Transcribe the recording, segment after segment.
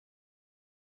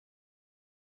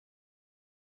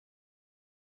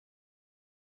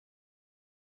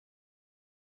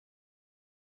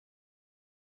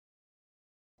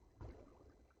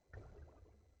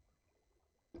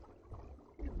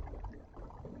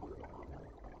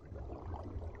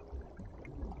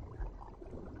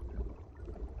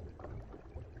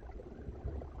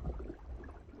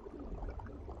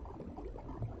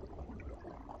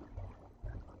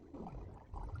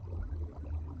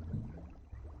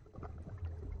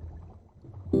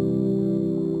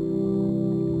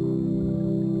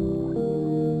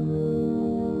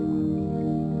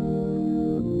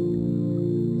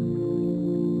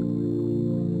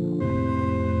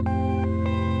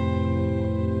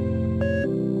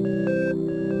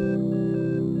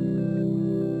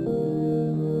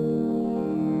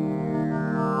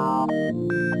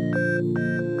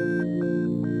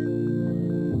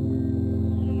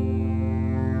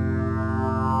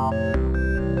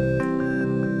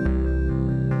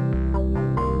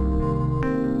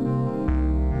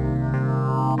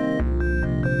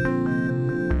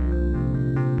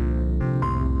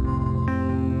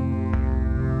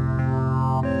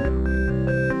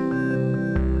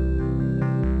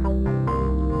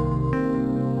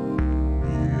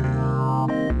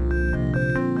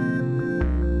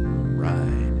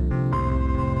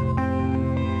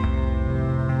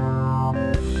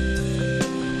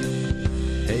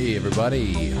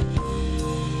Everybody.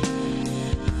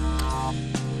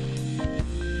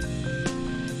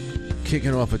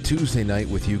 Kicking off a Tuesday night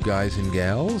with you guys and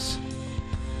gals.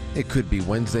 It could be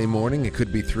Wednesday morning. It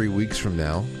could be 3 weeks from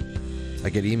now. I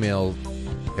get email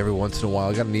every once in a while.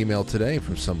 I got an email today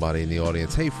from somebody in the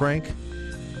audience. Hey, Frank,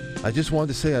 I just wanted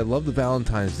to say I love the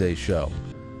Valentine's Day show.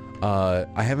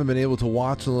 I haven't been able to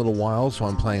watch in a little while, so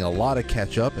I'm playing a lot of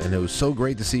catch-up, and it was so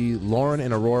great to see Lauren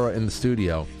and Aurora in the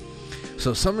studio.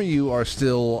 So some of you are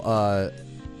still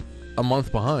a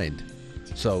month behind.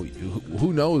 So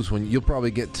who knows when you'll probably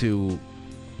get to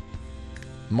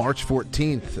March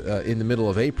 14th in the middle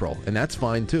of April. And that's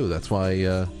fine, too. That's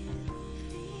why...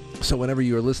 so whenever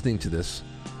you are listening to this,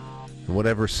 in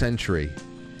whatever century,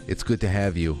 it's good to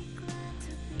have you.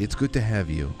 It's good to have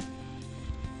you.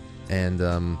 And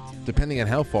depending on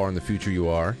how far in the future you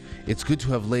are, it's good to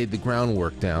have laid the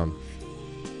groundwork down.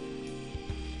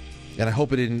 And I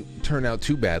hope it didn't turn out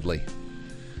too badly.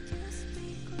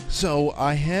 So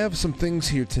I have some things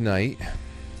here tonight.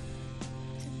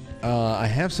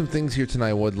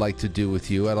 I would like to do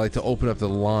with you. I'd like to open up the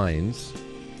lines.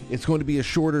 It's going to be a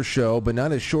shorter show, but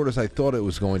not as short as I thought it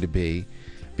was going to be,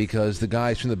 because the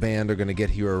guys from the band are going to get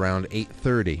here around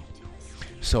 8:30.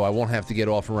 So I won't have to get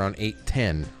off around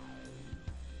 8:10.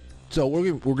 So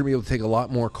we're going to be able to take a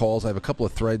lot more calls. I have a couple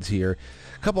of threads here.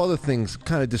 A couple other things,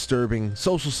 kind of disturbing,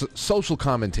 social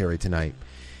commentary tonight.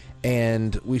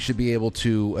 And we should be able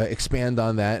to expand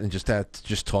on that and just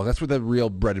talk. That's what the real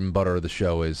bread and butter of the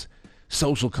show is,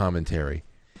 social commentary.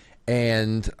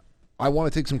 And I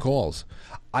want to take some calls.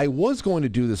 I was going to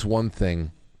do this one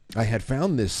thing. I had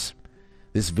found this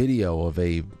video of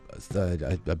a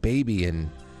baby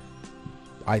in,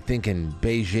 I think in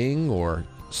Beijing or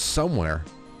somewhere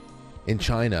in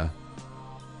China,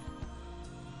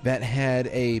 that had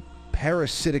a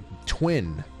parasitic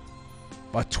twin,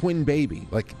 a twin baby,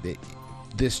 like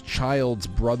this child's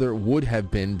brother would have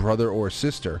been brother or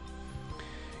sister.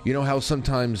 You know how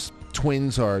sometimes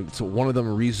twins are, so one of them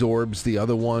resorbs the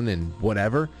other one and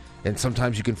whatever, and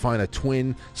sometimes you can find a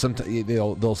twin. Sometimes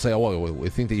they'll say, oh, we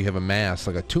think that you have a mass,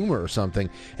 like a tumor or something,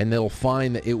 and they'll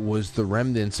find that it was the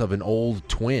remnants of an old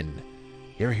twin.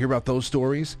 You ever hear about those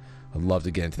stories? I'd love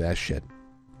to get into that shit.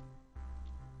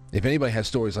 If anybody has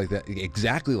stories like that,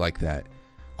 exactly like that,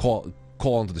 call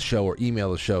into the show or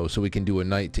email the show so we can do a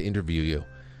night to interview you.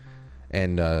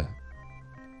 And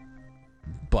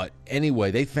but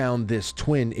anyway, they found this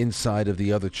twin inside of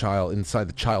the other child, inside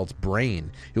the child's brain.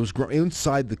 It was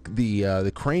inside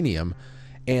the cranium,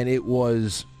 and it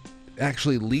was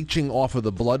actually leaching off of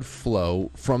the blood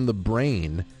flow from the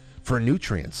brain for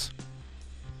nutrients.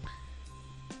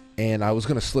 And I was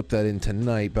going to slip that in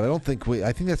tonight, but I don't think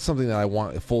I think that's something that I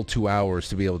want a full 2 hours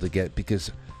to be able to get,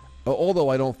 because although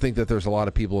I don't think that there's a lot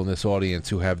of people in this audience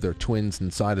who have their twins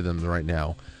inside of them right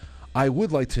now, I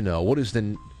would like to know what is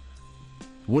the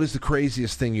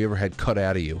craziest thing you ever had cut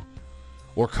out of you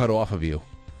or cut off of you.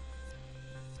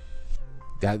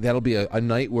 That'll be a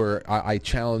night where I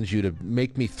challenge you to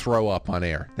make me throw up on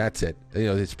air. That's it. You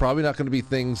know, it's probably not going to be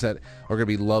things that are going to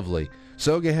be lovely.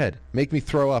 So go ahead, make me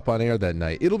throw up on air that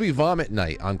night. It'll be vomit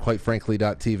night on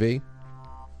QuiteFrankly.tv.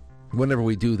 Whenever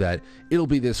we do that, it'll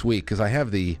be this week, because I have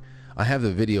the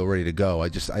video ready to go. I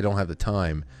don't have the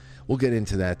time. We'll get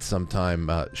into that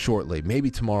sometime shortly. Maybe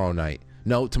tomorrow night.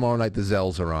 No, tomorrow night the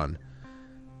Zells are on.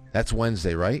 That's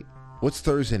Wednesday, right? What's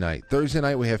Thursday night? Thursday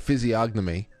night we have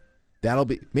Physiognomy.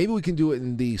 Maybe we can do it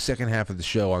in the second half of the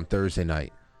show on Thursday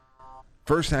night.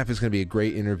 First half is going to be a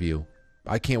great interview.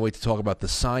 I can't wait to talk about the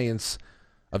science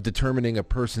of determining a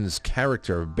person's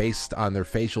character based on their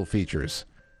facial features.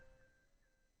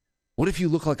 What if you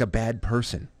look like a bad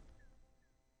person?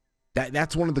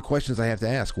 That's one of the questions I have to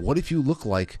ask. What if you look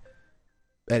like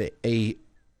a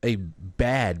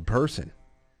bad person?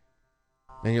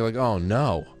 And you're like, oh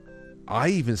no, I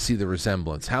even see the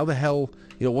resemblance. How the hell,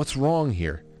 what's wrong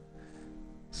here?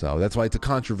 So that's why it's a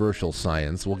controversial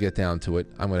science. We'll get down to it.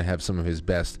 I'm going to have some of his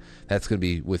best. That's going to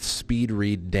be with Speed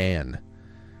Read Dan.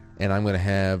 And I'm going to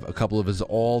have a couple of his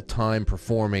all-time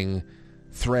performing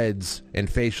threads and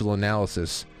facial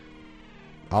analysis.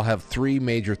 I'll have 3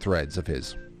 major threads of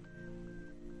his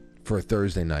for a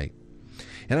Thursday night.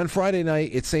 And on Friday night,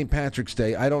 it's St. Patrick's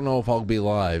Day. I don't know if I'll be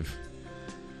live.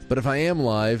 But if I am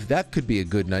live, that could be a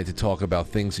good night to talk about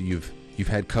things that you've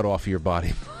had cut off of your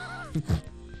body.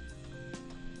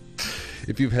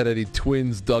 If you've had any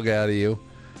twins dug out of you.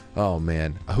 Oh,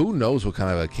 man. Who knows what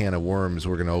kind of a can of worms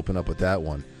we're going to open up with that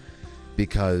one.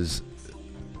 Because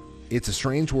it's a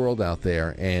strange world out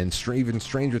there, and even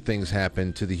stranger things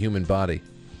happen to the human body.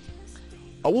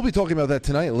 We'll be talking about that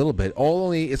tonight a little bit.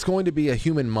 Only it's going to be a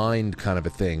human mind kind of a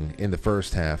thing in the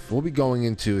first half. We'll be going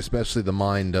into especially the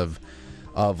mind of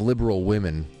liberal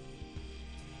women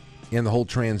and the whole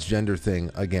transgender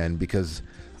thing again, because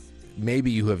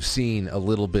maybe you have seen a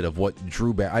little bit of what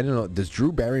I don't know, does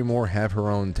Drew Barrymore have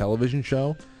her own television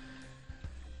show?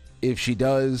 If she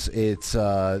does, it's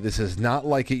this is not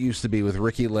like it used to be with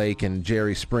Ricky Lake and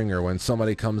Jerry Springer, when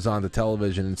somebody comes on the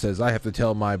television and says, I have to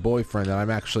tell my boyfriend that I'm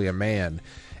actually a man.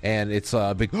 And it's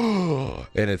a big, and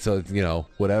it's a,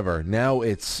 whatever. Now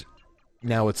it's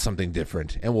something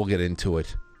different, and we'll get into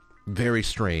it. Very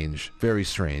strange, very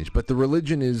strange. But the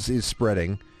religion is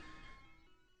spreading.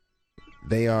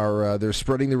 They're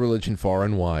spreading the religion far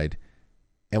and wide,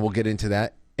 and we'll get into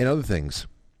that and other things.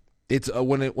 It's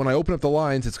when I open up the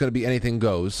lines, it's going to be anything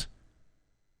goes.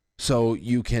 So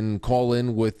you can call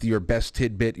in with your best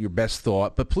tidbit, your best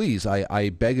thought. But please, I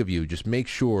beg of you, just make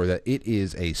sure that it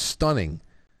is a stunning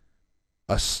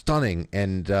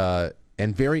and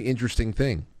very interesting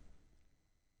thing.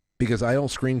 Because I don't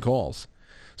screen calls.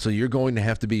 So you're going to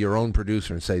have to be your own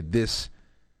producer and say,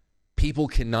 people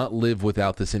cannot live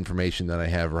without this information that I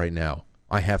have right now.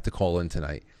 I have to call in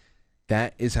tonight.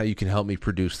 That is how you can help me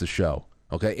produce the show.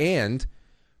 Okay, and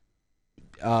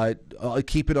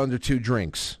keep it under 2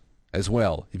 drinks as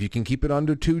well. If you can keep it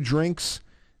under 2 drinks,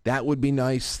 that would be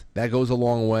nice. That goes a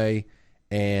long way,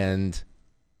 and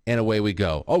away we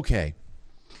go. Okay,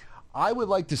 I would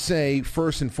like to say,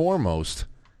 first and foremost,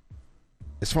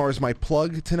 as far as my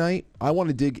plug tonight, I want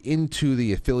to dig into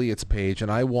the affiliates page, and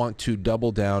I want to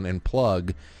double down and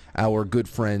plug our good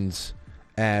friends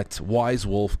at Wise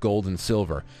Wolf Gold and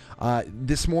Silver.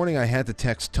 This morning I had to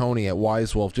text Tony at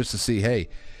Wise Wolf just to see, hey,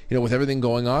 with everything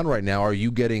going on right now, are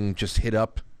you getting just hit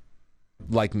up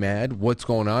like mad? What's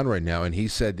going on right now? And he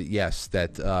said that yes,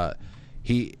 that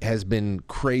he has been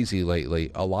crazy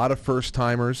lately. A lot of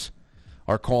first-timers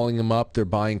are calling him up. They're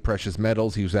buying precious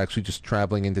metals. He was actually just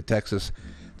traveling into Texas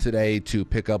today to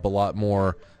pick up a lot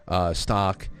more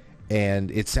stock.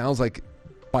 And it sounds like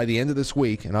by the end of this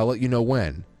week, and I'll let you know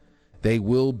when, they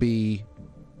will be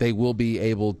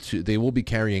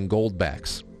carrying gold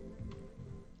backs,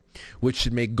 which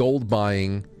should make gold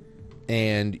buying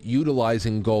and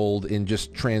utilizing gold in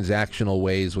just transactional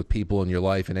ways with people in your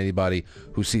life and anybody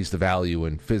who sees the value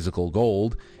in physical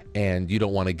gold, and you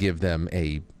don't want to give them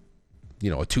a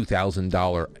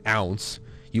 $2,000 ounce.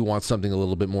 You want something a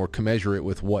little bit more commensurate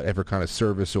with whatever kind of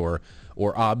service or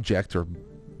object or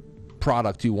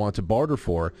product you want to barter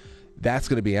for. That's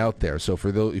going to be out there. So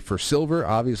for silver,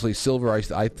 obviously silver,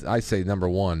 I say number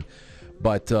one,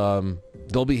 but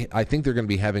I think they're going to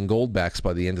be having gold backs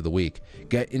by the end of the week.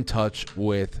 Get in touch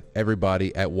with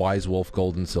everybody at Wise Wolf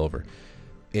Gold and Silver.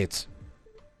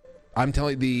 I'm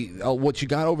telling you, what you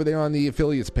got over there on the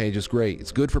affiliates page is great.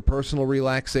 It's good for personal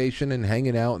relaxation and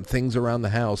hanging out and things around the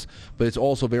house, but it's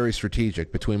also very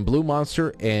strategic. Between Blue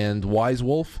Monster and Wise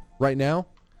Wolf right now,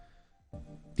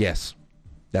 yes,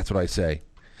 that's what I say.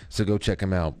 So go check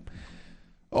them out.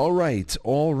 All right.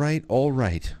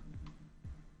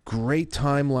 Great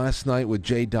time last night with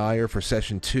Jay Dyer for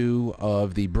Session 2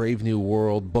 of the Brave New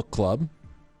World Book Club.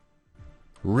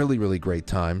 Really, really great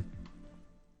time.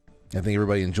 I think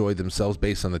everybody enjoyed themselves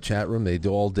based on the chat room. They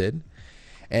all did.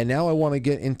 And now I want to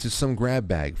get into some grab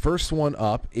bag. First one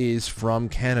up is from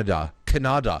Canada.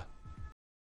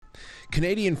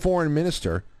 Canadian Foreign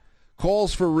Minister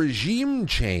calls for regime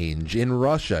change in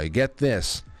Russia. Get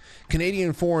this.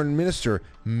 Canadian Foreign Minister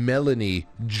Melanie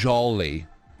Joly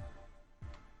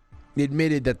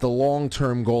admitted that the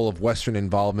long-term goal of Western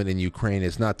involvement in Ukraine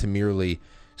is not to merely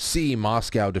see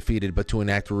Moscow defeated, but to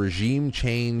enact regime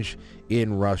change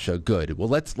in Russia. Good. Well,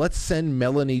 let's send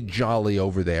Melanie Joly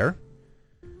over there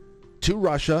to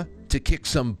Russia to kick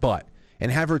some butt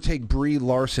and have her take Brie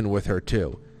Larson with her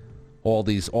too. All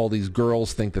these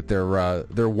girls think that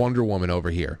they're Wonder Woman over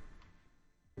here.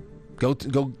 Go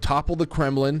topple the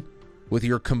Kremlin with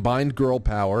your combined girl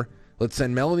power. Let's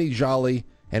send Melanie Joly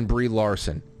and Brie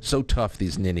Larson. So tough,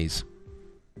 these ninnies.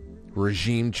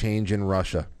 Regime change in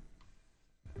Russia.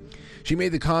 She made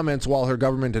the comments while her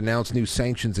government announced new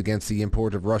sanctions against the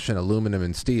import of Russian aluminum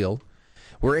and steel.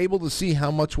 We're able to see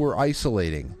how much we're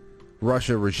isolating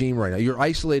Russia regime right now. You're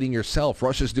isolating yourself.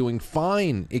 Russia's doing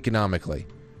fine economically.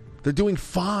 They're doing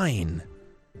fine.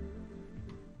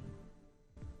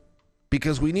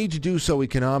 Because we need to do so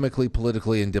economically,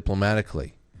 politically, and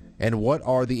diplomatically. And what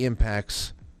are the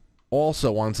impacts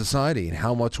also on society and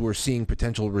how much we're seeing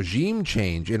potential regime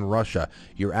change in Russia?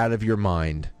 You're out of your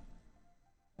mind.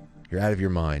 You're out of your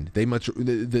mind. The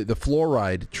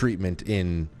fluoride treatment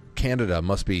in Canada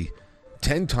must be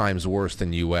 10 times worse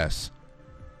than U.S.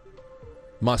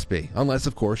 Must be. Unless,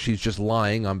 of course, she's just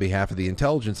lying on behalf of the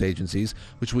intelligence agencies,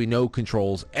 which we know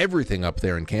controls everything up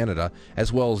there in Canada,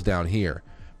 as well as down here.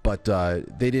 But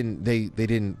they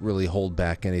didn't really hold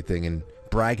back anything in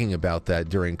bragging about that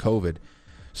during COVID.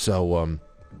 So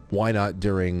why not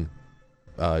during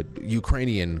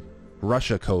Ukrainian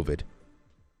Russia COVID?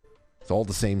 It's all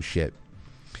the same shit.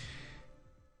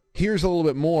 Here's a little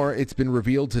bit more. It's been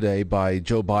revealed today by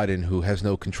Joe Biden, who has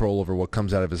no control over what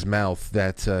comes out of his mouth,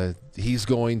 that he's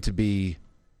going to be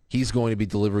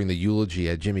delivering the eulogy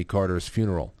at Jimmy Carter's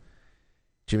funeral.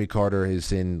 Jimmy Carter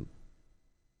is in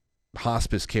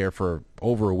hospice care for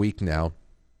over a week now.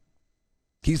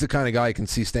 He's the kind of guy I can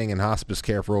see staying in hospice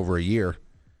care for over a year.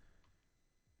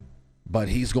 But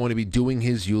he's going to be doing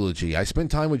his eulogy. I spent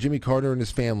time with Jimmy Carter and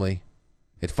his family.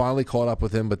 It finally caught up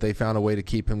with him, but they found a way to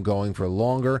keep him going for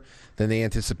longer than they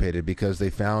anticipated because they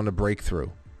found a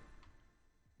breakthrough.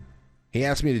 He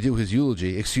asked me to do his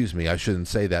eulogy. Excuse me, I shouldn't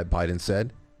say that, Biden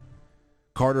said.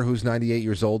 Carter, who's 98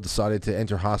 years old, decided to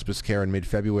enter hospice care in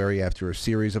mid-February after a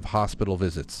series of hospital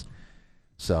visits.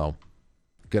 So,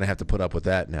 going to have to put up with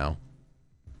that now.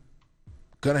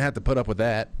 Going to have to put up with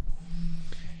that.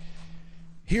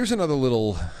 Here's another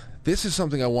little... This is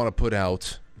something I want to put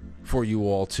out for you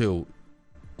all, too.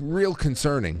 Real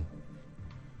concerning.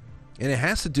 And it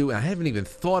has to do, I haven't even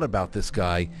thought about this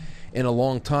guy in a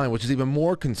long time, which is even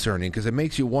more concerning because it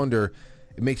makes you wonder,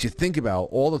 it makes you think about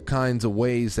all the kinds of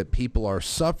ways that people are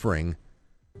suffering,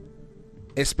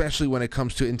 especially when it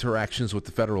comes to interactions with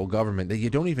the federal government that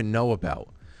you don't even know about.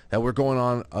 That we're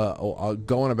going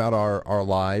about our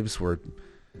lives. We're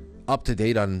up to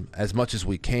date on as much as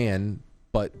we can,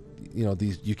 but you know,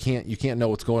 you can't know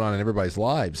what's going on in everybody's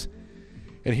lives.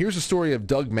 And here's the story of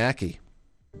Doug Mackey.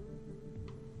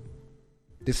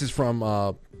 This is from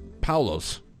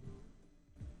Paulos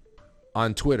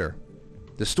on Twitter.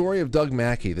 The story of Doug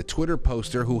Mackey, the Twitter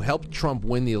poster who helped Trump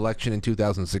win the election in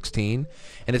 2016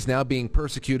 and is now being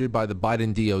persecuted by the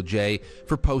Biden DOJ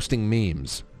for posting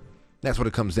memes. That's what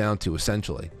it comes down to,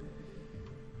 essentially.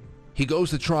 He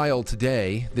goes to trial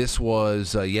today. This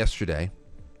was yesterday.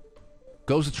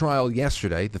 Goes to trial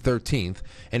yesterday, the 13th,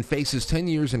 and faces 10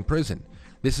 years in prison.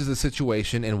 This is the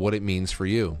situation and what it means for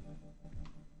you.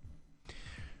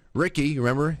 Ricky,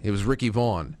 remember? It was Ricky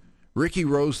Vaughn. Ricky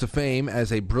rose to fame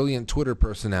as a brilliant Twitter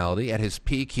personality. At his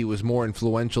peak, he was more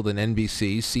influential than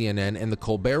NBC, CNN, and The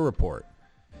Colbert Report.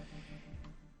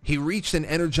 He reached and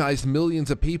energized millions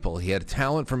of people. He had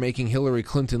talent for making Hillary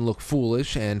Clinton look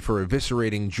foolish and for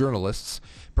eviscerating journalists.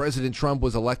 President Trump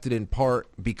was elected in part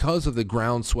because of the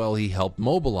groundswell he helped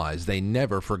mobilize. They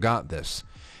never forgot this.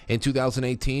 In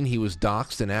 2018, he was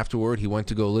doxxed, and afterward he went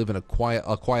to go live in a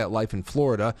quiet life in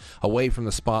Florida, away from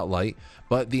the spotlight.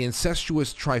 But the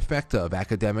incestuous trifecta of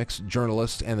academics,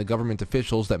 journalists, and the government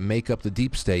officials that make up the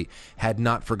deep state had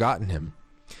not forgotten him.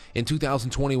 In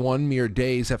 2021, mere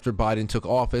days after Biden took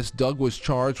office, Doug was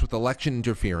charged with election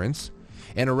interference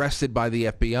and arrested by the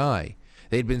FBI.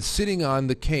 They'd been sitting on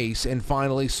the case and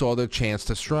finally saw their chance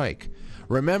to strike.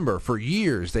 Remember, for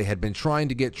years they had been trying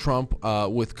to get Trump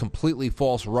with completely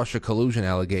false Russia collusion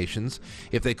allegations.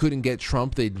 If they couldn't get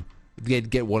Trump, they'd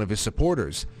get one of his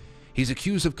supporters. He's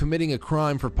accused of committing a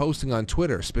crime for posting on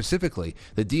Twitter. Specifically,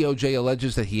 the DOJ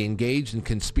alleges that he engaged in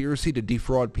conspiracy to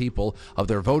defraud people of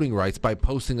their voting rights by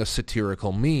posting a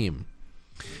satirical meme.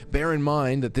 Bear in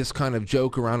mind that this kind of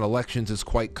joke around elections is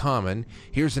quite common.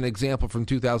 Here's an example from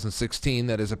 2016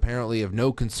 that is apparently of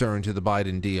no concern to the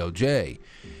Biden DOJ.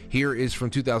 Here is from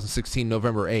 2016,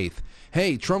 November 8th.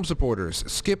 Hey, Trump supporters,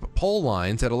 skip poll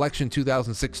lines at election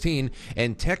 2016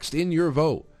 and text in your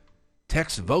vote.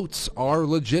 Text votes are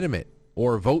legitimate,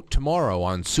 or vote tomorrow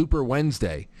on Super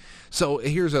Wednesday. So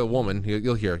here's a woman.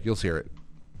 You'll hear it.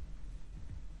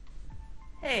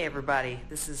 Hey, everybody.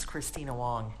 This is Christina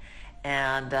Wong.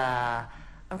 And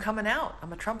I'm coming out.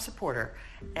 I'm a Trump supporter.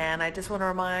 And I just want to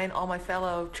remind all my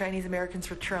fellow Chinese Americans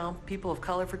for Trump, people of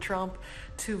color for Trump,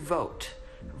 to vote.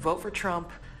 Vote for Trump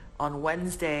on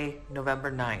Wednesday,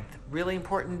 November 9th. Really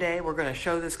important day. We're going to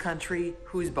show this country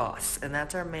who's boss, and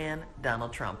that's our man,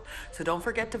 Donald Trump. So don't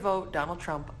forget to vote Donald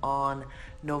Trump on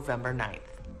November 9th.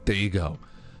 There you go.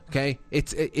 Okay,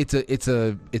 it's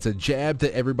a jab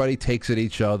that everybody takes at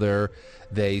each other.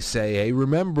 They say, "Hey,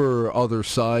 remember other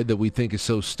side that we think is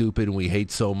so stupid and we hate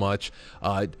so much.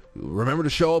 Remember to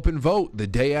show up and vote the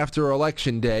day after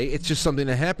Election Day." It's just something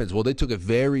that happens. Well, they took it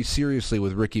very seriously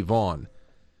with Ricky Vaughn.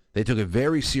 They took it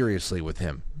very seriously with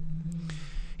him.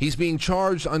 He's being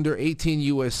charged under 18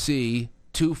 U.S.C.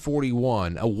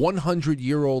 241, a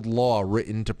 100-year-old law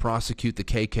written to prosecute the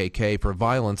KKK for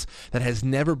violence that has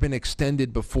never been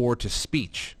extended before to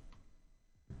speech.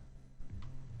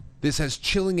 This has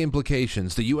chilling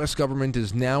implications. The U.S. government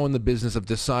is now in the business of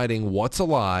deciding what's a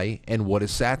lie and what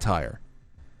is satire.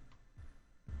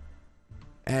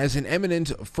 As an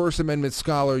eminent First Amendment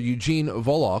scholar, Eugene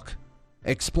Volokh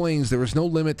explains, there is no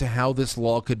limit to how this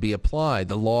law could be applied.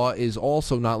 The law is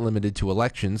also not limited to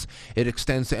elections. It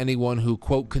extends to anyone who,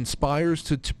 quote, conspires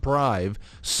to deprive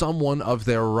someone of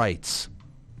their rights.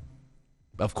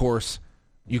 Of course,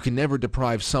 you can never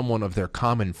deprive someone of their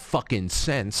common fucking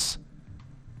sense.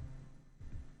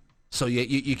 So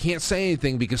you can't say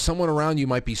anything because someone around you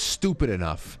might be stupid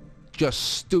enough, just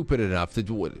stupid enough to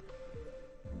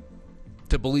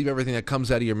believe everything that comes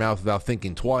out of your mouth without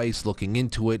thinking twice, looking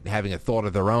into it, having a thought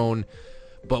of their own.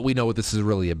 But we know what this is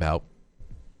really about.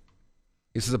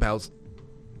 This is about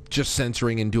just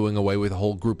censoring and doing away with a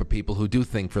whole group of people who do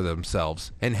think for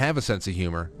themselves and have a sense of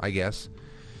humor, I guess.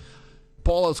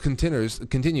 Paulos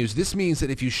continues, this means that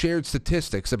if you shared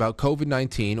statistics about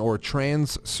COVID-19 or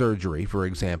trans surgery, for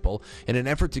example, in an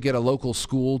effort to get a local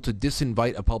school to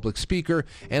disinvite a public speaker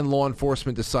and law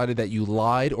enforcement decided that you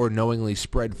lied or knowingly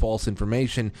spread false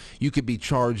information, you could be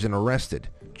charged and arrested.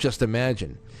 Just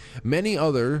imagine. Many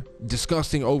other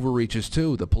disgusting overreaches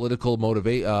too, the political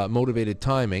motivated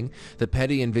timing, the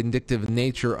petty and vindictive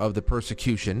nature of the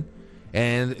persecution,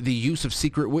 and the use of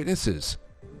secret witnesses.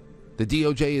 The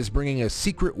DOJ is bringing a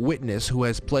secret witness who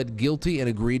has pled guilty and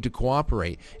agreed to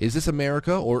cooperate. Is this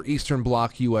America or Eastern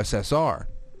Bloc USSR?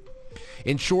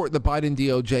 In short, the Biden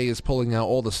DOJ is pulling out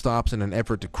all the stops in an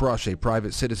effort to crush a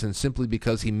private citizen simply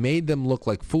because he made them look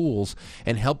like fools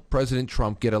and helped President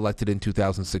Trump get elected in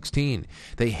 2016.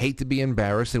 They hate to be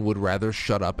embarrassed and would rather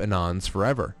shut up anons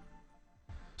forever.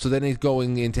 So then he's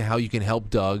going into how you can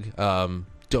help Doug,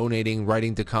 donating,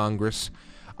 writing to Congress.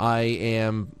 I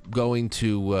am going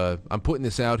to, I'm putting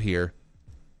this out here.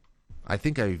 I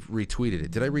think I retweeted it.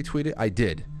 Did I retweet it? I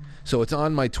did. So it's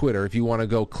on my Twitter if you want to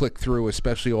go click through,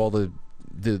 especially all the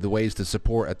ways to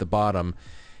support at the bottom.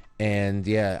 And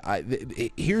yeah,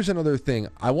 here's another thing.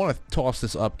 I want to toss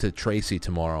this up to Tracy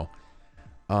tomorrow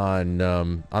on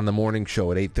the morning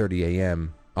show at 8:30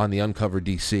 a.m. on the Uncover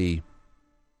DC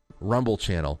Rumble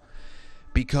channel,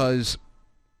 because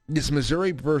this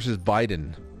Missouri versus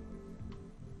Biden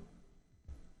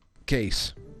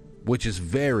case, which is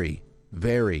very,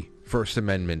 very First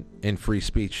Amendment and free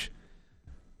speech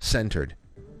centered.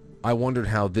 I wondered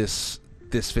how this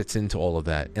fits into all of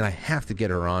that, and I have to get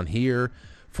her on here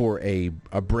for a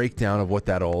breakdown of what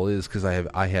that all is, because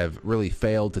I have really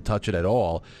failed to touch it at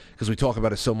all, because we talk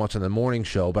about it so much on the morning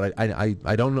show, but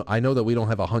I don't know, I know that we don't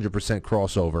have 100%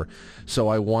 crossover, so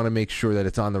I want to make sure that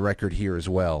it's on the record here as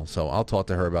well. So I'll talk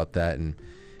to her about that, and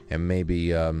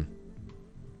maybe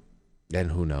and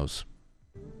who knows.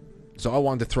 So I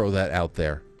wanted to throw that out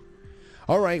there.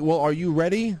 All right, well, are you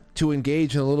ready to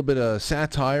engage in a little bit of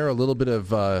satire, a little bit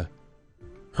of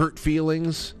hurt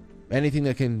feelings, anything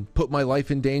that can put my life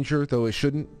in danger, though it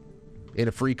shouldn't, in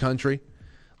a free country?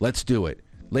 Let's do it.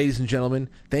 Ladies and gentlemen,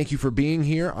 thank you for being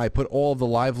here. I put all of the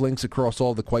live links across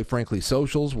all the Quite Frankly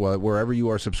socials, wherever you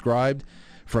are subscribed,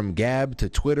 from Gab to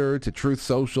Twitter to Truth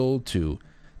Social to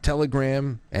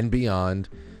Telegram and beyond.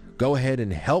 Go ahead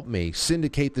and help me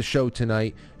syndicate the show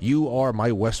tonight. You are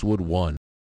my Westwood One.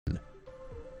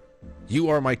 You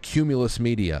are my Cumulus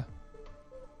Media.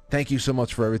 Thank you so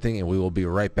much for everything, and we will be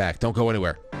right back. Don't go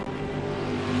anywhere.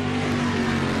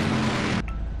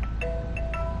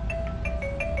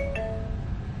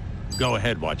 Go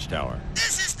ahead, Watchtower.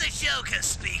 This is the Joker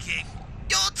speaking.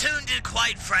 You're tuned in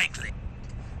Quite Frankly.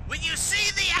 When you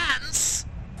see the ants,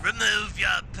 remove your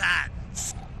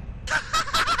pants.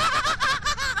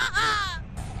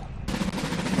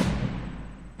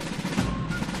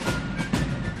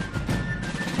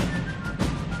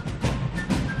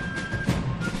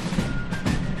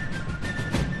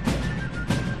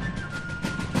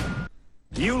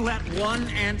 You let one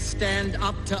ant stand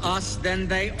up to us, then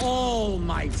they all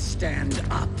might stand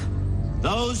up.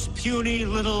 Those puny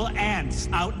little ants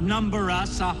outnumber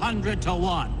us 100 to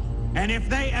 1. And if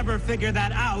they ever figure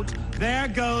that out, there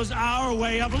goes our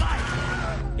way of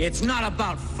life. It's not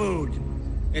about food.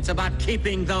 It's about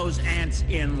keeping those ants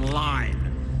in line.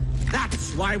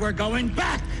 That's why we're going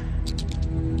back.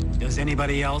 Does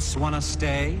anybody else want to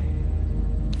stay?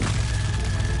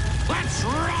 Let's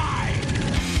ride!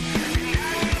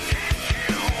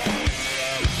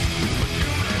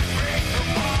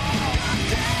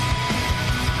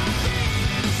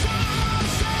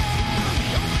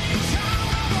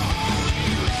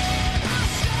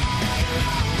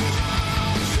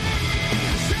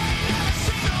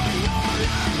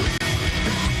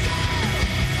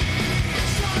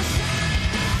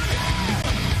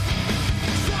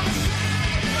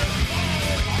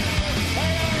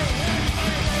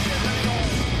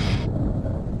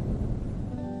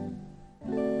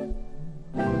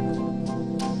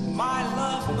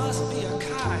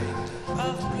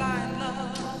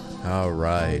 All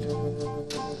right.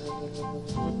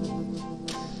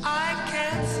 I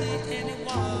can't see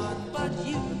anyone but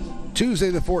you. Tuesday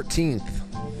the 14th.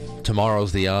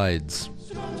 Tomorrow's the Ides.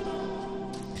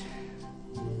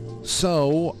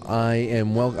 So, I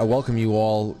welcome you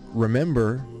all.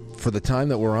 Remember, for the time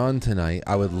that we're on tonight,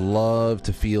 I would love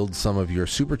to field some of your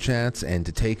super chats and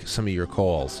to take some of your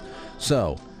calls.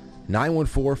 So,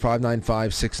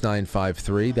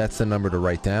 914-595-6953. That's the number to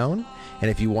write down. And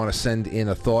if you want to send in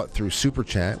a thought through Super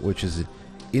Chat, which is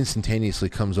instantaneously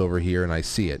comes over here and I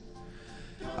see it,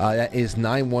 that is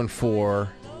 914...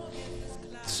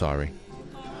 Sorry.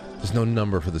 There's no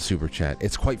number for the Super Chat.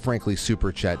 It's quite frankly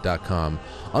superchat.com.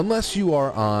 Unless you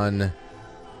are on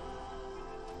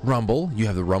Rumble, you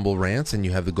have the Rumble Rants, and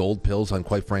you have the Gold Pills on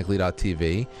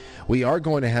quitefrankly.tv. We are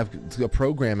going to have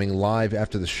programming live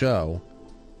after the show.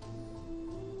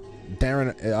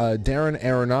 Darren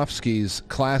Aronofsky's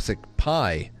classic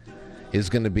Pie is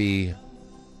going to be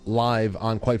live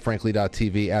on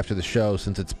quitefrankly.tv after the show,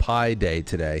 since it's Pie Day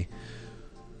today.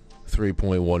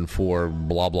 3.14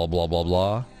 blah blah blah blah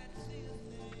blah.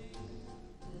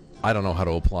 I don't know how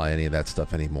to apply any of that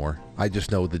stuff anymore. I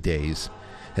just know the days,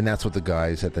 and that's what the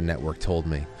guys at the network told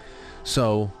me.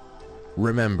 So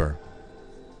remember,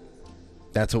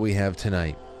 that's what we have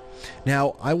tonight.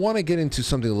 Now I want to get into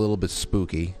something a little bit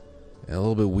spooky, a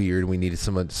little bit weird. We needed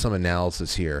some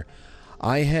analysis here.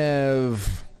 I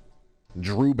have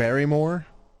Drew Barrymore.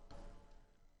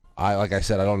 Like I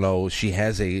said, I don't know. She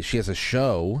has a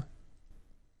show.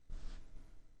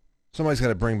 Somebody's got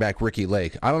to bring back Ricky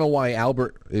Lake. I don't know why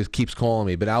Albert keeps calling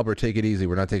me, but Albert, take it easy.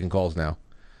 We're not taking calls now.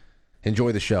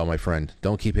 Enjoy the show, my friend.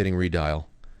 Don't keep hitting redial.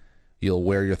 You'll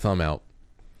wear your thumb out.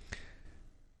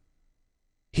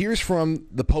 Here's from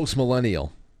the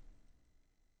Post-Millennial.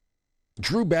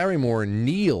 Drew Barrymore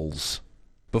kneels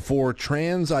before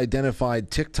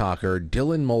trans-identified TikToker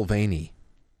Dylan Mulvaney.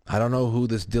 I don't know who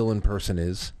this Dylan person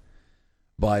is,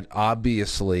 but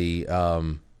obviously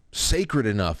sacred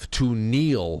enough to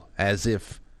kneel as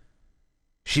if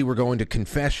she were going to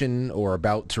confession or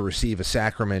about to receive a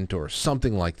sacrament or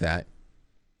something like that.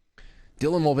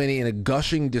 Dylan Mulvaney in a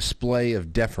gushing display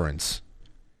of deference.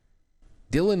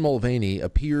 Dylan Mulvaney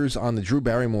appears on the Drew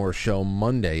Barrymore show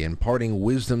Monday, imparting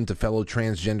wisdom to fellow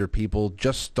transgender people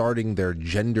just starting their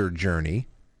gender journey,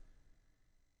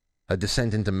 a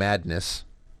descent into madness,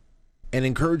 and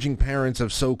encouraging parents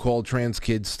of so-called trans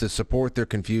kids to support their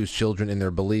confused children in their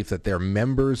belief that they're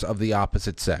members of the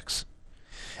opposite sex.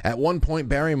 At one point,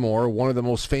 Barrymore, one of the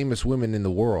most famous women in the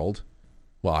world,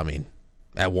 well, I mean,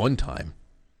 at one time,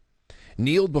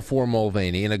 kneeled before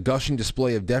Mulvaney in a gushing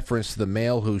display of deference to the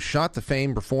male who shot to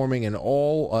fame performing an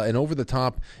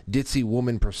over-the-top ditzy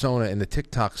woman persona in the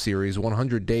TikTok series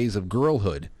 100 Days of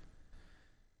Girlhood.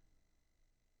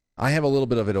 I have a little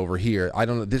bit of it over here. I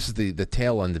don't know. This is the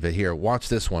tail end of it here. Watch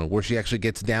this one where she actually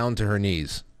gets down to her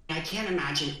knees. I can't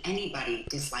imagine anybody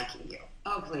disliking you.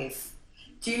 Oh, please.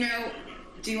 Do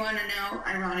you want to know,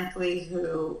 ironically,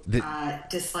 who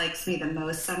dislikes me the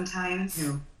most sometimes?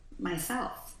 Who?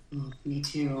 Myself. Oh, me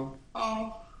too.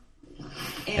 Oh.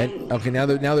 And okay, now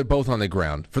they're both on the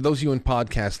ground. For those of you in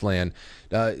podcast land,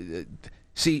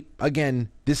 see,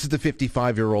 again, this is the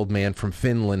 55-year-old man from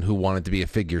Finland who wanted to be a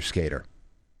figure skater.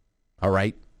 All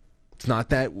right? It's not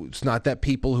that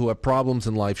people who have problems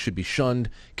in life should be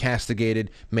shunned, castigated,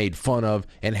 made fun of,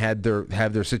 and have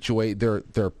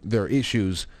their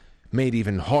issues made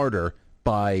even harder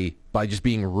by just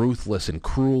being ruthless and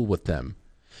cruel with them.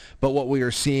 But what we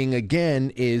are seeing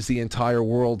again is the entire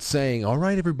world saying, all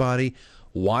right, everybody,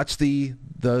 watch the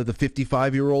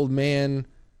 55-year-old man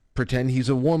pretend he's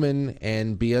a woman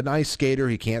and be an ice skater.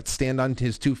 He can't stand on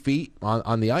his 2 feet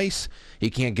on the ice. He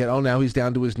can't get, now he's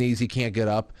down to his knees. He can't get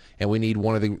up, and we need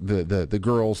one of the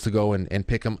girls to go and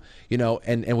pick him,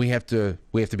 and we have to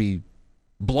be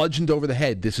bludgeoned over the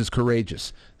head. This is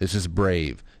courageous. This is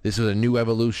brave. This is a new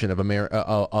evolution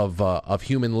of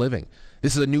human living.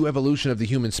 This is a new evolution of the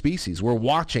human species. We're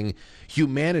watching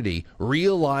humanity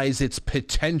realize its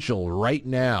potential right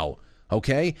now.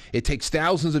 Okay? It takes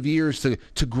thousands of years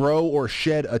to grow or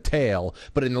shed a tail,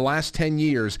 but in the last 10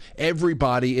 years,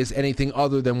 everybody is anything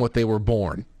other than what they were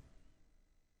born.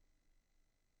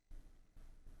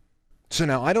 So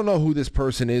now, I don't know who this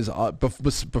person is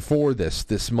before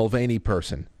this Mulvaney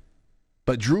person,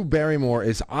 but Drew Barrymore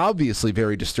is obviously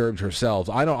very disturbed herself.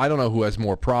 I don't know who has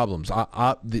more problems.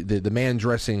 The man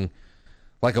dressing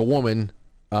like a woman,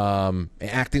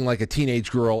 acting like a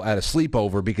teenage girl at a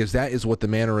sleepover, because that is what the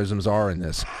mannerisms are in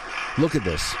this. Look at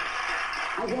this.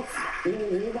 I guess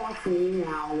you've asked me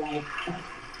now, like,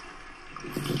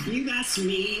 you've asked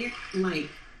me, like,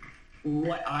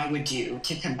 what I would do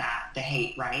to combat the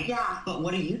hate, right? Yeah. But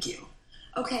what do you do?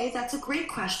 Okay, that's a great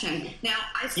question. Now,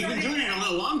 you've been doing it a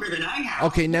little longer than I have.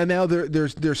 Okay, now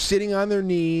they're sitting on their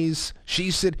knees. She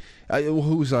said,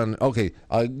 who's on? Okay,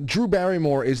 Drew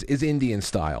Barrymore is Indian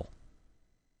style.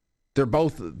 They're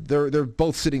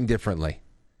both sitting differently,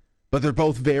 but they're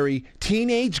both very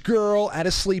teenage girl at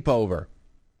a sleepover.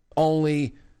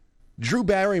 Only Drew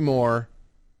Barrymore,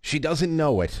 she doesn't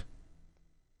know it,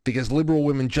 because liberal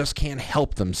women just can't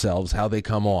help themselves how they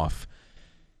come off.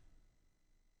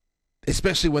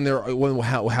 Especially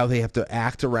how they have to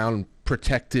act around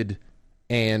protected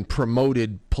and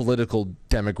promoted political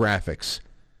demographics.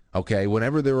 Okay,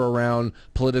 whenever they're around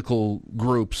political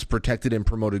groups, protected and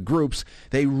promoted groups,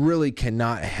 they really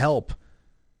cannot help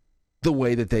the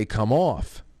way that they come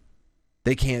off.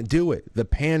 They can't do it. The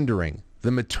pandering,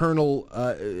 the maternal,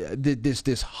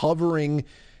 this hovering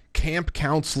camp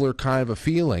counselor kind of a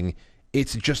feeling,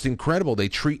 it's just incredible. They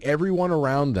treat everyone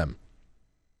around them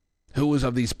who is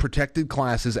of these protected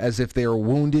classes as if they are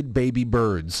wounded baby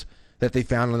birds that they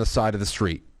found on the side of the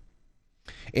street.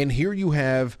 And here you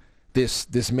have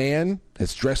this man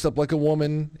that's dressed up like a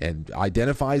woman and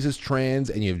identifies as trans,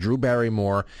 and you have Drew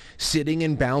Barrymore sitting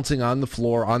and bouncing on the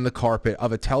floor, on the carpet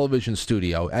of a television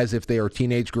studio as if they are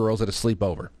teenage girls at a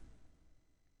sleepover.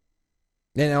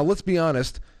 And now, let's be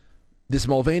honest, this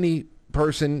Mulvaney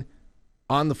person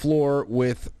on the floor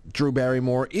with Drew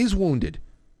Barrymore is wounded,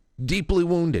 deeply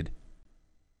wounded.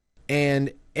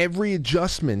 And every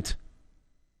adjustment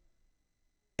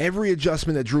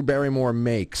that Drew Barrymore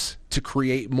makes to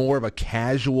create more of a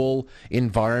casual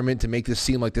environment, to make this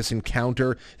seem like this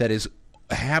encounter that is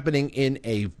happening in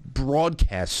a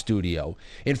broadcast studio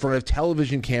in front of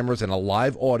television cameras and a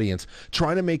live audience,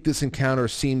 trying to make this encounter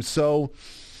seem so,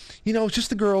 it's just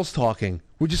the girls talking.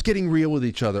 We're just getting real with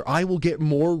each other. I will get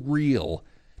more real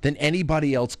than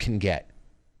anybody else can get.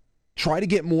 Try to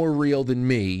get more real than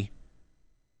me,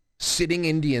 sitting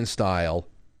Indian style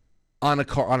on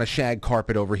a shag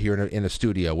carpet over here in a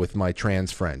studio with my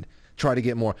trans friend. Try to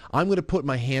get more. I'm going to put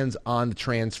my hands on the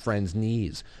trans friend's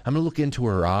knees. I'm going to look into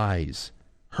her eyes.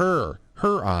 Her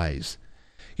eyes.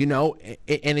 And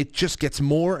it just gets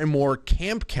more and more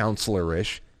camp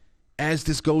counselor-ish as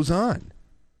this goes on.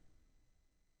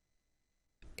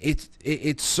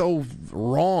 It's so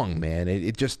wrong, man.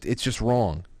 It's just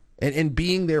wrong. And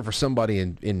being there for somebody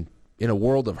in a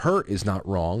world of hurt is not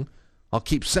wrong. I'll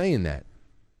keep saying that.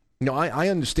 I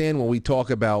understand when we talk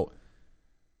about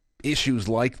issues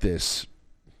like this,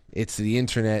 it's the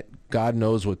internet. God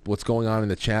knows what's going on in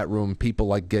the chat room. People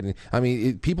like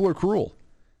people are cruel.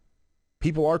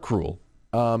 People are cruel.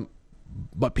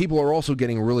 But people are also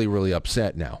getting really, really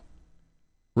upset now.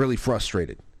 Really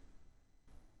frustrated.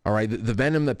 All right, the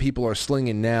venom that people are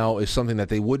slinging now is something that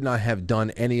they would not have done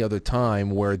any other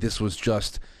time, where this was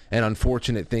just an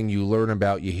unfortunate thing you learn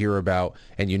about, you hear about,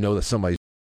 and you know that somebody's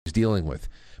dealing with.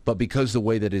 But because the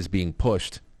way that it is being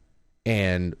pushed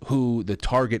and who the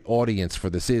target audience for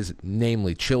this is,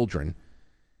 namely children,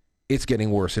 it's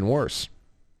getting worse and worse.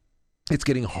 It's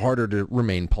getting harder to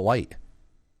remain polite.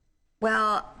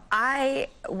 Well,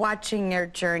 watching your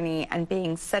journey and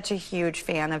being such a huge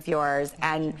fan of yours,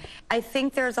 and I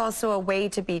think there's also a way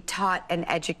to be taught and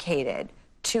educated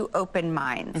to open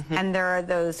minds, and there are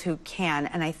those who can,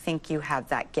 and I think you have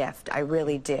that gift. I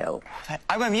really do.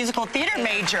 I'm a musical theater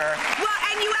major. Well,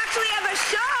 and you actually have a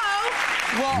show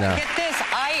Well, No. get this.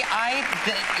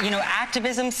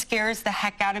 Activism scares the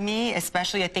heck out of me,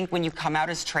 especially I think when you come out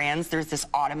as trans, there's this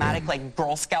automatic like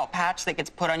Girl Scout patch that gets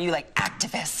put on you like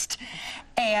activist.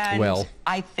 And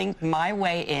I think my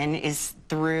way in is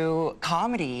through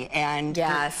comedy, and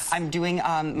I'm doing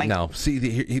my... No, see,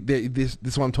 this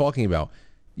is what I'm talking about.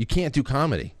 You can't do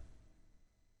comedy.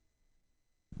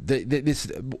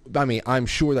 I'm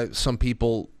sure that some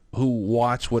people who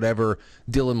watch whatever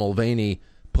Dylan Mulvaney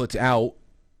puts out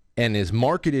and is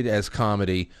marketed as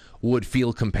comedy would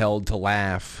feel compelled to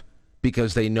laugh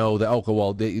because they know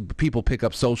that, people pick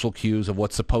up social cues of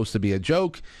what's supposed to be a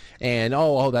joke, and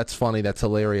that's funny, that's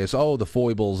hilarious. The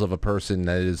foibles of a person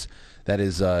that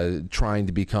is trying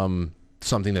to become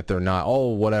something that they're not.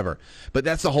 Whatever. But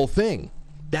that's the whole thing.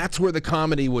 That's where the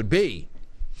comedy would be.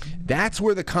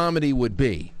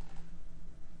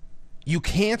 You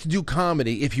can't do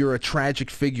comedy if you're a tragic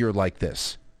figure like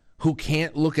this, who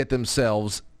can't look at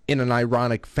themselves in an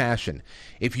ironic fashion.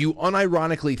 If you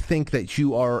unironically think that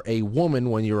you are a woman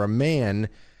when you're a man,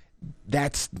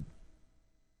 that's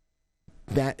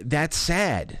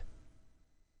sad.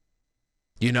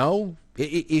 You know?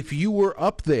 If you were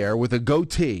up there with a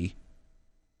goatee,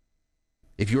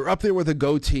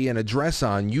 and a dress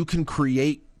on, you can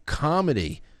create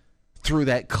comedy through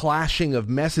that clashing of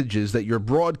messages that you're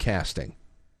broadcasting.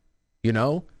 You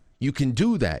know? You can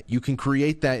do that. You can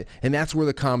create that, and that's where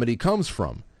the comedy comes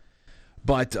from.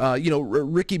 But,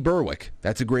 Ricky Berwick,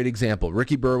 that's a great example.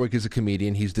 Ricky Berwick is a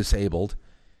comedian. He's disabled.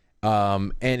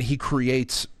 And he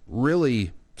creates really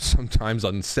sometimes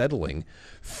unsettling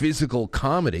physical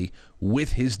comedy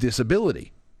with his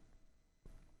disability.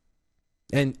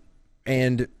 But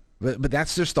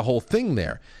that's just the whole thing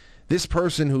there. This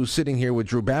person who's sitting here with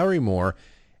Drew Barrymore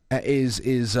is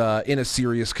in a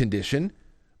serious condition.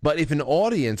 But if an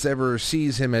audience ever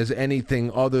sees him as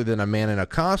anything other than a man in a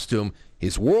costume,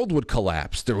 his world would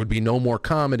collapse. There would be no more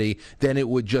comedy. Then it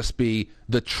would just be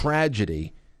the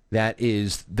tragedy that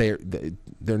is they're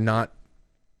not,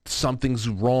 something's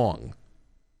wrong.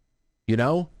 You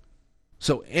know?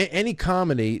 So any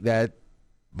comedy that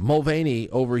Mulvaney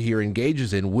over here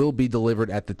engages in will be delivered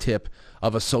at the tip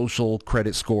of a social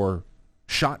credit score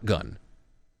shotgun.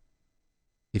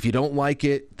 If you don't like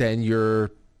it, then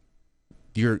you're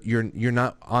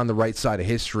not on the right side of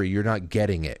history. You're not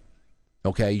getting it.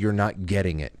 Okay? You're not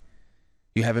getting it.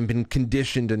 You haven't been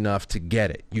conditioned enough to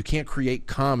get it. You can't create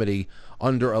comedy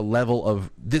under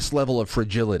this level of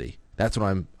fragility. That's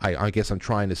what I guess I'm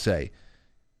trying to say.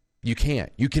 You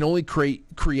can't. You can only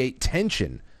create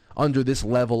tension under this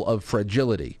level of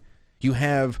fragility. You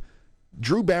have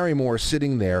Drew Barrymore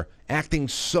sitting there acting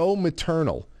so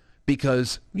maternal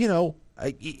because,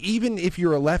 even if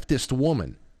you're a leftist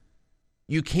woman,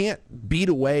 you can't beat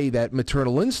away that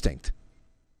maternal instinct.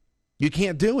 You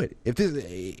can't do it. If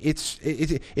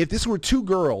this were two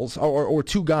girls or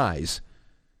two guys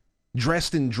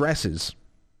dressed in dresses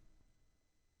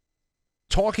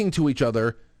talking to each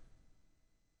other,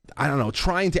 I don't know,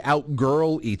 trying to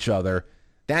outgirl each other,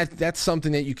 that's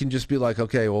something that you can just be like,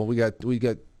 okay, well, we got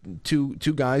two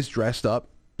guys dressed up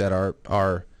that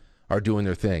are doing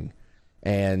their thing,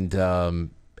 and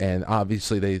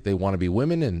obviously they want to be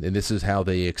women, and this is how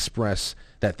they express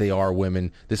that they are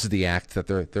women. This is the act that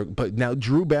they're. But now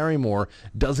Drew Barrymore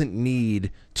doesn't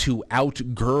need to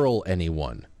outgirl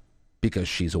anyone because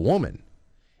she's a woman,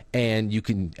 and you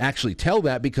can actually tell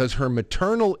that because her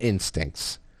maternal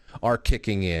instincts are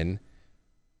kicking in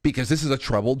because this is a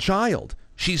troubled child.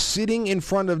 She's sitting in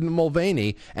front of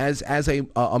Mulvaney as a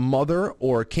mother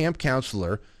or a camp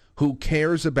counselor who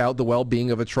cares about the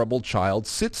well-being of a troubled child,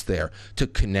 sits there to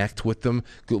connect with them,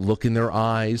 look in their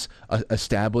eyes,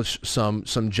 establish some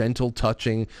gentle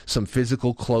touching, some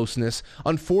physical closeness.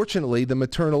 Unfortunately, the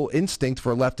maternal instinct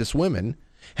for leftist women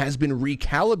has been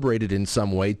recalibrated in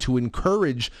some way to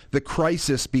encourage the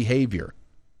crisis behavior.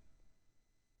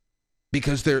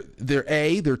 Because they're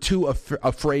too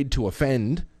afraid to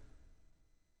offend.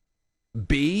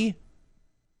 B,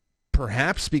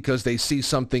 perhaps because they see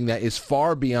something that is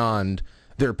far beyond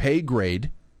their pay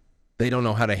grade. They don't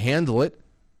know how to handle it.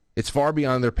 It's far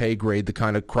beyond their pay grade, the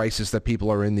kind of crisis that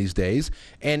people are in these days.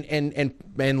 And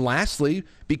lastly,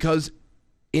 because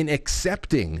in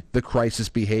accepting the crisis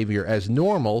behavior as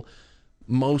normal,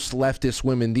 most leftist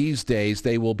women these days,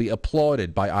 they will be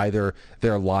applauded by either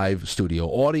their live studio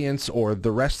audience or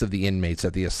the rest of the inmates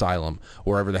at the asylum,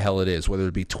 wherever the hell it is, whether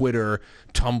it be Twitter,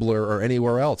 Tumblr, or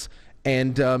anywhere else.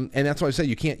 And that's why I say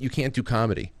you can't do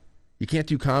comedy. You can't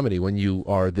do comedy when you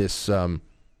are this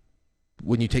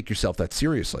when you take yourself that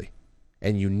seriously,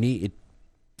 and you need,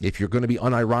 if you're going to be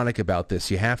unironic about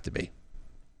this, you have to be.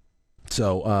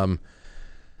 So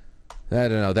I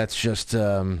don't know. That's just,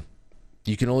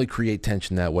 you can only create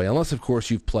tension that way. Unless, of course,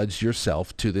 you've pledged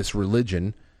yourself to this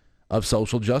religion of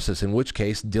social justice, in which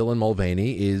case Dylan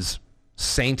Mulvaney is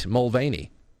Saint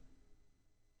Mulvaney.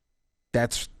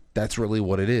 That's really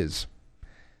what it is.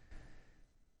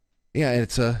 Yeah,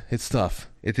 it's tough.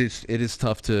 It is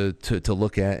tough to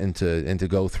look at and to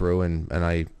go through,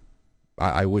 and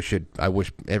I wish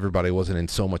everybody wasn't in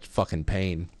so much fucking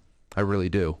pain. I really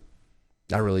do.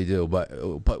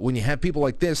 But when you have people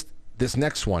like this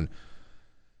next one,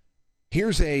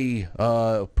 here's a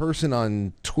person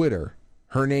on Twitter.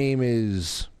 Her name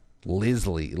is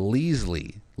Leezy.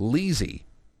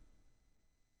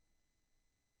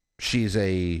 She's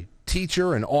a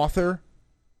teacher, an author,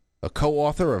 a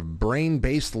co-author of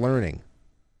Brain-Based Learning.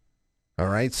 All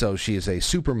right, so she is a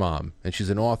supermom, and she's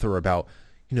an author about,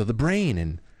 the brain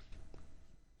and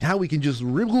how we can just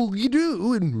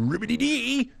ribble-you-do and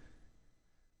ribbity-dee.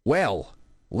 Well,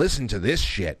 listen to this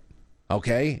shit,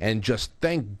 okay? And just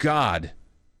thank God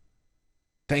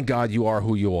you are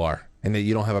who you are, and that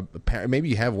you don't have a parent. Maybe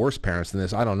you have worse parents than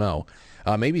this. I don't know.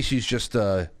 Maybe she's just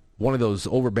one of those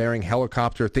overbearing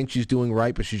helicopter, thinks she's doing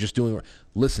right, but she's just doing right.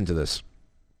 Listen to this.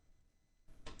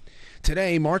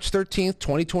 Today, March 13th,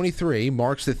 2023,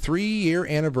 marks the 3-year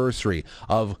anniversary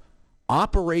of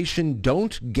Operation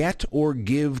Don't Get or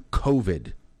Give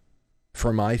COVID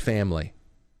for my family.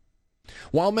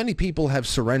 While many people have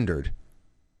surrendered,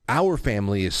 our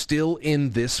family is still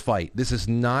in this fight. This is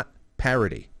not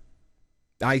parody.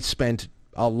 I spent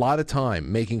a lot of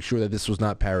time making sure that this was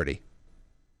not parody.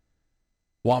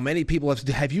 While many people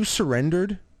have you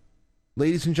surrendered?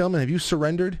 Ladies and gentlemen, have you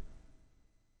surrendered?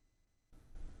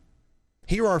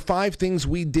 Here are 5 things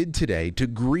we did today to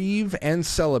grieve and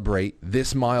celebrate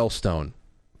this milestone.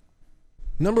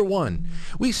 Number 1,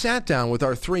 we sat down with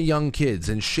our 3 young kids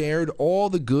and shared all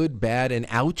the good, bad, and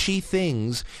ouchy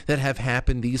things that have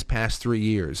happened these past 3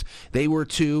 years. They were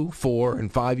 2, 4,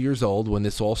 and 5 years old when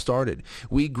this all started.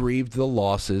 We grieved the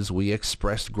losses. We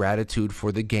expressed gratitude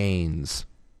for the gains.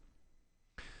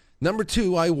 Number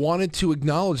 2, I wanted to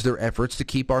acknowledge their efforts to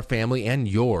keep our family and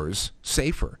yours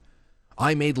safer.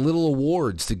 I made little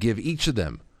awards to give each of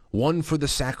them. One for the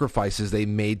sacrifices they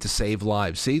made to save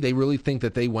lives. See, they really think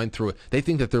that they went through it. They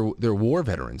think that they're war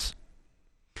veterans.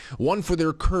 One for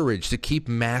their courage to keep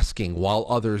masking while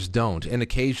others don't, and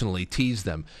occasionally tease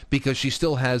them, because she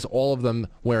still has all of them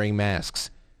wearing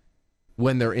masks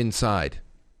when they're inside.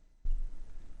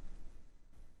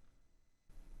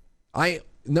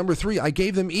 Number 3, I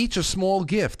gave them each a small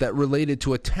gift that related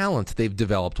to a talent they've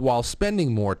developed while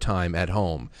spending more time at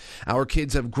home. Our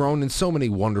kids have grown in so many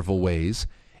wonderful ways.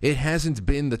 It hasn't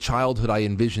been the childhood I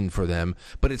envisioned for them,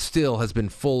 but it still has been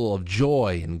full of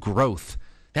joy and growth.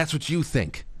 That's what you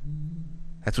think.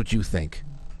 That's what you think.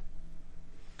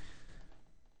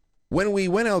 When we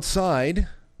went outside,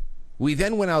 we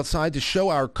then went outside to show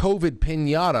our COVID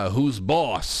piñata who's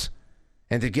boss,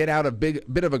 and to get out a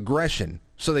bit of aggression.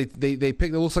 So they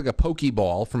picked, it looks like a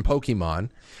Pokeball from Pokemon,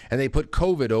 and they put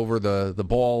COVID over the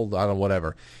ball, I don't know,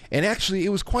 whatever. And actually, it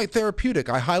was quite therapeutic.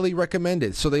 I highly recommend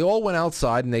it. So they all went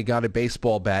outside, and they got a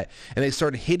baseball bat, and they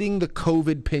started hitting the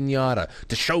COVID piñata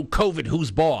to show COVID who's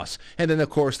boss. And then, of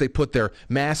course, they put their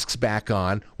masks back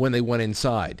on when they went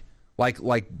inside.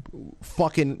 Like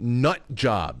fucking nut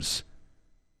jobs.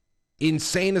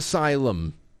 Insane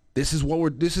asylum. This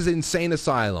is insane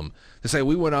asylum. To say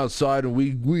we went outside and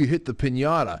we hit the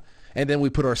piñata, and then we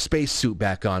put our spacesuit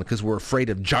back on because we're afraid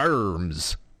of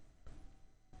germs.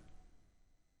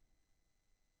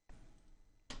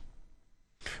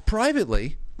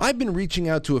 Privately, I've been reaching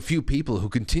out to a few people who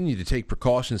continue to take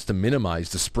precautions to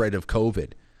minimize the spread of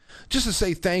COVID. Just to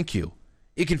say thank you.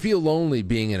 It can feel lonely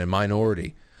being in a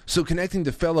minority. So connecting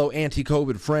to fellow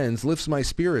anti-COVID friends lifts my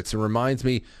spirits and reminds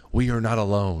me we are not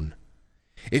alone.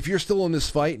 If you're still in this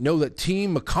fight, know that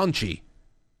Team McConchy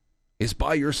is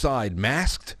by your side,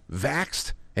 masked,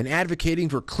 vaxxed, and advocating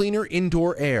for cleaner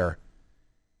indoor air.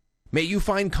 May you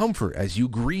find comfort as you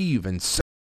grieve and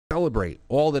celebrate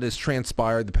all that has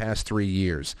transpired the past 3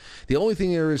 years. The only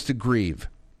thing there is to grieve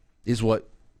is what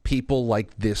people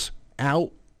like this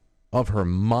out of her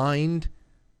mind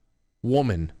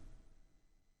woman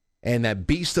and that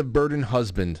beast of burden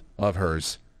husband of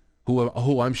hers,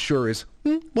 who I'm sure is,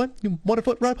 what, you want a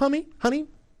foot rub, honey? You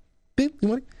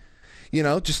want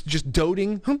it? Just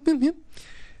doting.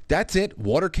 That's it.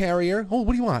 Water carrier. Oh,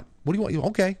 what do you want?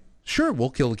 Okay, sure, we'll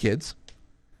kill the kids.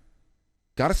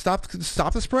 Got to stop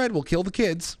the spread. We'll kill the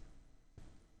kids.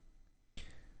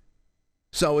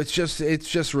 So it's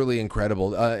just really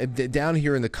incredible. Down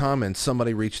here in the comments,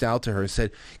 somebody reached out to her and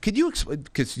said, "Could you explain?"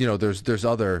 Because there's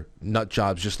other nut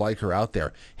jobs just like her out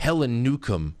there. Helen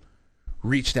Newcomb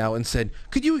reached out and said,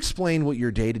 could you explain what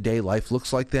your day-to-day life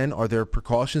looks like then? Are there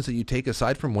precautions that you take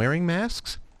aside from wearing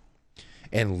masks?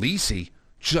 And Lisi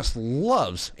just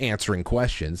loves answering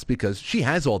questions because she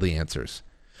has all the answers.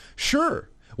 Sure,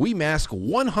 we mask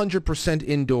 100%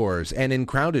 indoors and in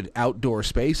crowded outdoor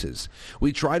spaces.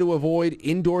 We try to avoid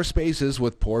indoor spaces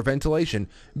with poor ventilation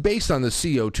based on the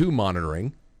CO2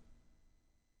 monitoring.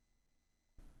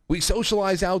 We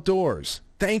socialize outdoors.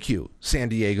 Thank you, San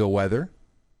Diego weather.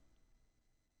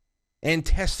 And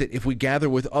test it if we gather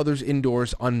with others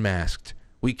indoors unmasked.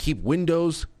 We keep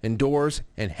windows and doors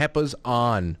and HEPAs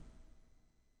on.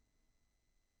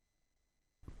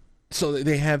 So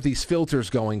they have these filters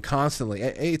going constantly.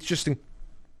 It's just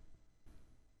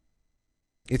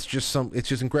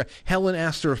incredible. Helen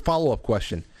asked her a follow-up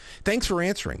question. Thanks for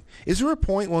answering. Is there a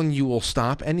point when you will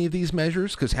stop any of these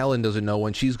measures? Because Helen doesn't know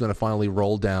when she's going to finally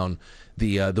roll down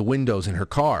the windows in her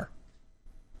car.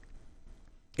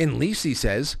 And Lisi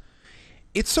says,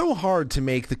 it's so hard to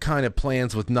make the kind of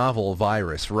plans with novel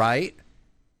virus, right?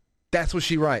 That's what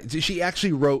she writes. She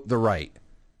actually wrote the right.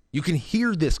 You can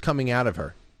hear this coming out of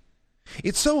her.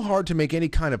 It's so hard to make any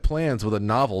kind of plans with a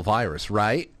novel virus,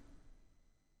 right?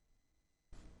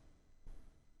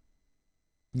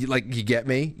 You get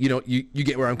me? You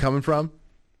get where I'm coming from?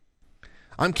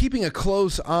 I'm keeping a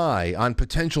close eye on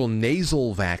potential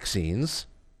nasal vaccines,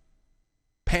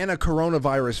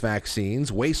 coronavirus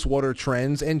vaccines, wastewater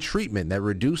trends, and treatment that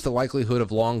reduce the likelihood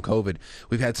of long COVID.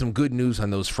 We've had some good news on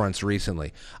those fronts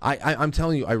recently. I'm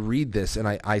telling you, I read this and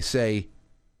I say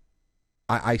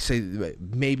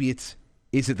maybe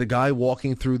is it the guy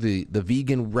walking through the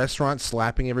vegan restaurant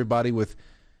slapping everybody with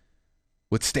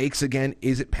steaks again?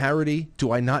 Is it parody?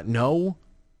 Do I not know?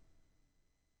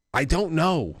 I don't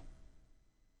know.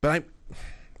 But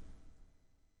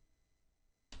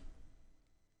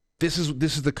This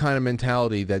is the kind of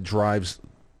mentality that drives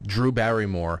Drew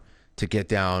Barrymore to get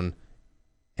down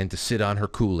and to sit on her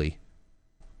coolie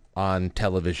on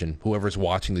television, whoever's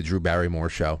watching the Drew Barrymore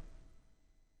show,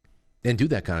 and do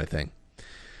that kind of thing.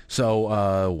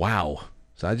 So, wow.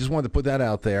 So I just wanted to put that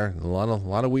out there. A lot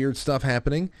of weird stuff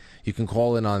happening. You can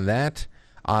call in on that.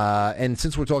 And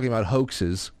since we're talking about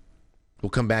hoaxes,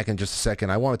 we'll come back in just a second.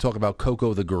 I want to talk about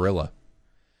KOKO the gorilla.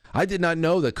 I did not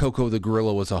know that KOKO the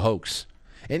gorilla was a hoax.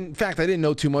 In fact, I didn't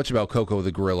know too much about KOKO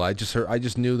the gorilla. I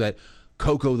just knew that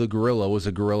KOKO the gorilla was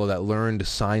a gorilla that learned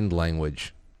sign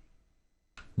language.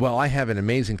 Well, I have an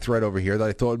amazing thread over here that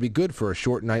I thought would be good for a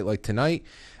short night like tonight.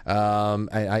 And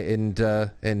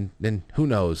who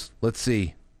knows? Let's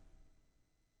see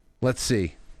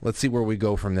where we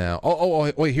go from now.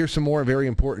 Oh, wait, here's some more very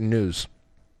important news.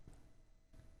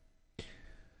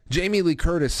 Jamie Lee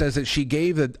Curtis says that she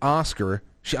gave the Oscar.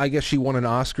 I guess she won an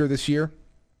Oscar this year.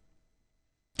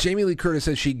 Jamie Lee Curtis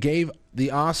says she gave the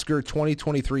Oscar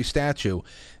 2023 statue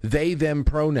they, them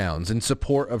pronouns in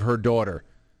support of her daughter,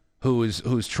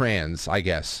 who's trans, I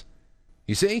guess.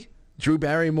 You see? Drew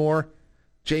Barrymore,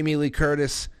 Jamie Lee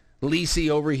Curtis, Lisi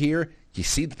over here. You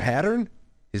see the pattern?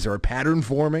 Is there a pattern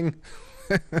forming?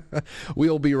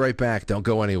 We'll be right back. Don't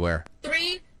go anywhere.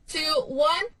 3, 2, 1,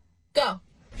 go.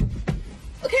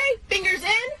 Okay, fingers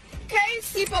in. Okay,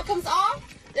 seatbelt comes off.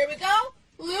 There we go.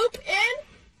 Loop in.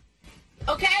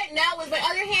 Okay, now with my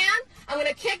other hand, I'm going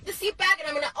to kick the seat back and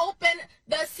I'm going to open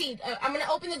the seat. I'm going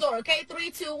to open the door, okay? 3,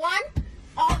 2, 1.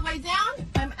 All the way down.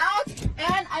 I'm out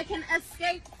and I can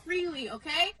escape freely,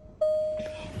 okay?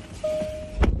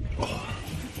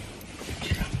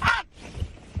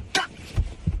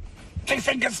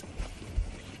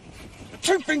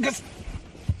 Two fingers.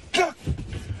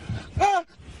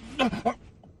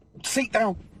 Seat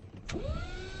down.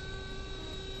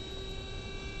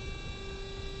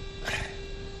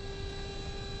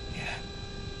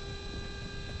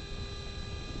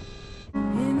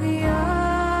 In the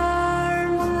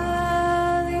arms of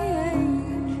the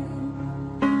angel,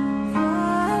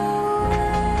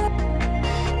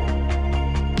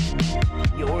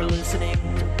 you're listening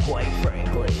to Quite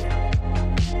Frankly.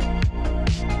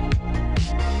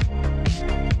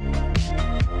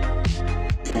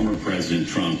 Former President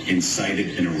Trump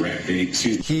incited an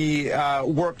erection. He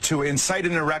worked to incite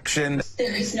an erection.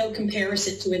 There is no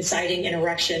comparison to inciting an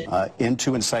erection.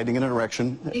 Into inciting an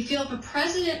erection. They feel if a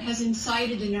president has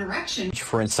incited an erection.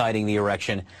 For inciting the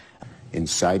erection.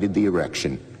 Incited the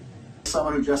erection.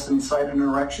 Someone who just incited an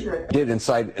erection. Did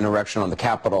incite an erection on the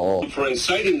Capitol. For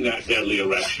inciting that deadly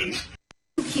erection.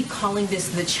 Keep calling this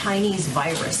the Chinese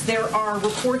virus. There are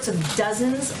reports of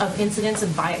dozens of incidents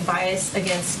of bias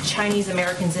against Chinese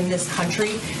Americans in this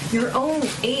country. Your own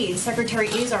aide, Secretary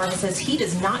Azar, says he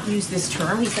does not use this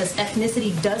term. He says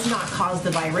ethnicity does not cause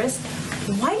the virus.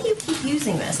 Why do you keep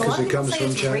using this? A lot of people say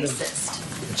it's racist.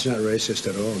 It's not racist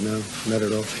at all, no, not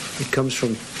at all. It comes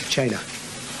from China.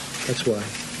 That's why.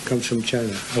 It comes from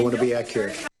China. I want to be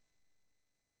accurate.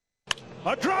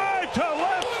 A drive to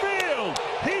left field.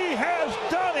 He has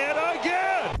done it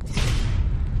again.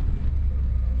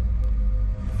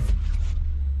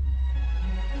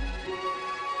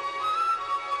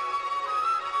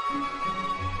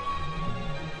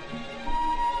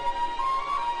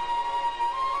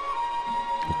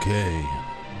 Okay.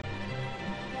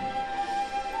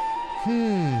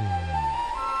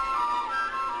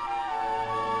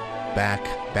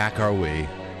 Back are we.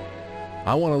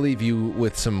 I want to leave you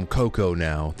with some KOKO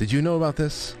now. Did you know about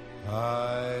this?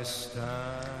 I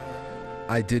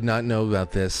did not know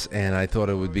about this, and I thought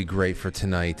it would be great for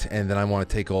tonight. And then I want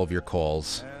to take all of your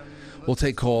calls. We'll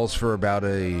take calls for about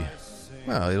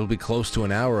it'll be close to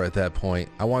an hour at that point.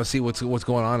 I want to see what's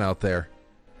going on out there.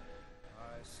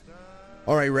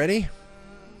 All right, ready?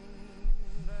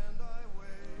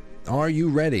 Are you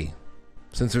ready?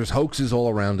 Since there's hoaxes all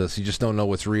around us, you just don't know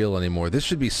what's real anymore. This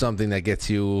should be something that gets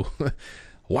you,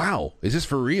 wow, is this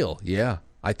for real? Yeah,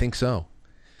 I think so.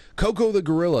 KOKO the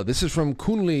Gorilla. This is from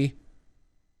Kunli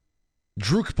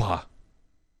Drukpa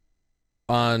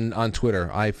on Twitter.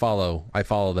 I follow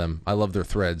them. I love their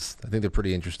threads. I think they're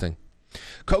pretty interesting.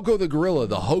 KOKO the Gorilla,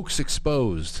 the hoax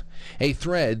exposed. A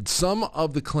thread, some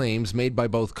of the claims made by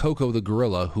both KOKO the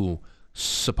Gorilla, who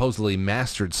supposedly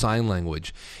mastered sign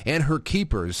language, and her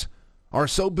keepers are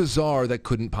so bizarre that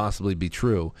couldn't possibly be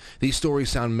true. These stories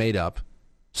sound made up,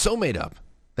 so made up,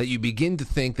 that you begin to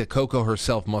think that KOKO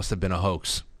herself must have been a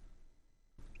hoax.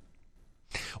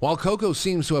 While KOKO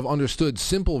seems to have understood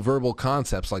simple verbal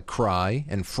concepts like cry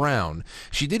and frown,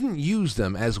 she didn't use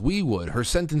them as we would. Her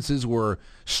sentences were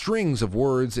strings of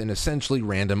words in essentially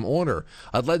random order.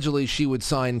 Allegedly, she would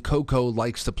sign KOKO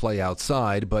likes to play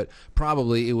outside, but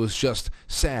probably it was just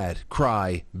sad,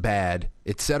 cry, bad,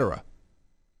 etc.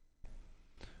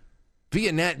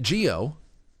 Via Nat Geo,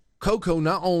 KOKO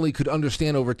not only could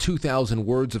understand over 2,000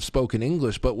 words of spoken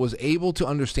English, but was able to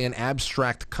understand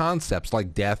abstract concepts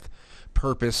like death,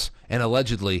 purpose, and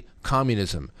allegedly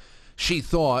communism. She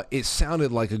thought it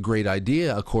sounded like a great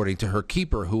idea, according to her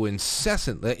keeper, who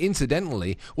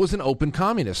incidentally was an open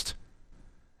communist.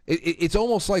 It's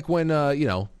almost like when,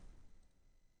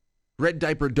 red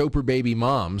diaper doper baby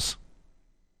moms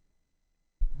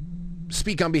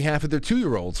speak on behalf of their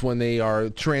 2-year-olds when they are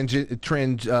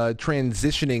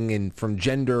transitioning from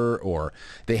gender, or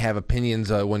they have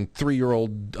opinions when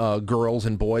 3-year-old girls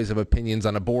and boys have opinions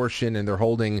on abortion, and they're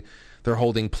holding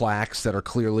plaques that are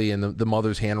clearly in the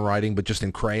mother's handwriting but just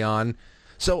in crayon.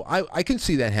 So I can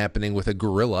see that happening with a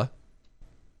gorilla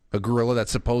that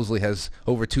supposedly has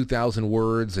over 2,000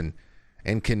 words and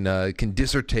can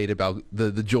dissertate about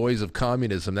the joys of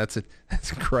communism. That's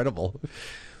incredible.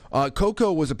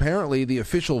 KOKO was apparently the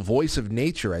official voice of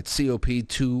nature at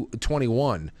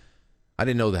COP21. I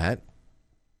didn't know that.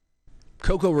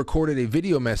 KOKO recorded a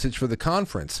video message for the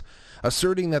conference,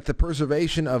 asserting that the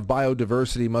preservation of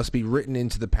biodiversity must be written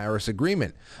into the Paris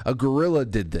Agreement. A gorilla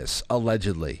did this,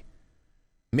 allegedly.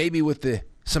 Maybe with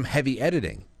some heavy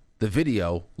editing. The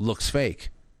video looks fake.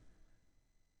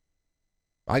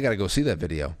 I gotta go see that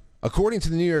video. According to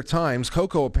the New York Times,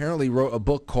 KOKO apparently wrote a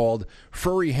book called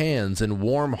Furry Hands and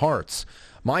Warm Hearts,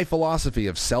 My Philosophy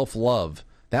of Self-Love.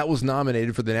 That was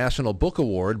nominated for the National Book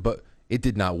Award, but it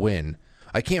did not win.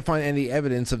 I can't find any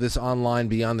evidence of this online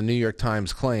beyond the New York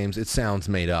Times claims. It sounds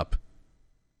made up.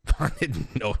 I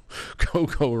didn't know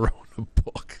KOKO wrote a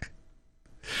book.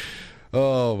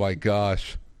 Oh my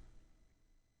gosh.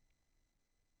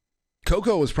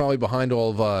 KOKO was probably behind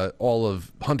all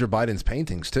of Hunter Biden's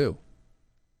paintings too.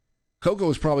 KOKO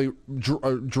was probably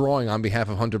drawing on behalf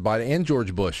of Hunter Biden and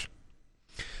George Bush.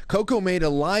 KOKO made a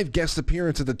live guest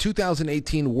appearance at the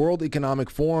 2018 World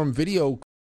Economic Forum, video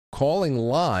calling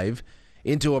live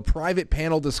into a private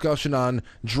panel discussion on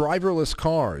driverless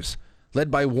cars, led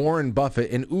by Warren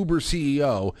Buffett and Uber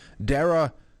CEO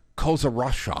Dara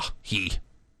Khosrowshahi,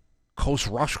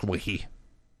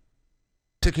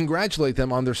 to congratulate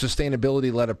them on their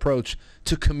sustainability-led approach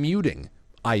to commuting.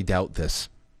 I doubt this.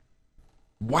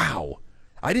 Wow.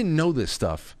 I didn't know this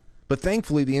stuff. But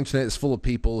thankfully, the internet is full of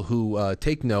people who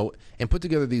take note and put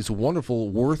together these wonderful,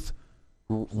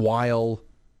 worthwhile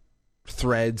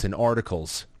threads and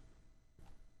articles.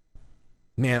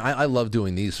 Man, I love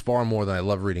doing these far more than I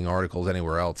love reading articles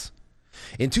anywhere else.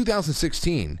 In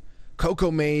 2016,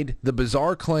 KOKO made the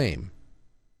bizarre claim,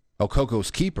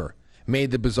 KOKO's keeper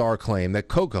made the bizarre claim that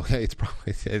KOKO,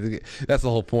 that's the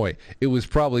whole point. It was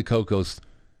probably KOKO's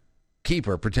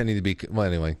keeper pretending to be, well,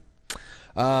 anyway,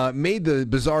 made the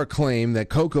bizarre claim that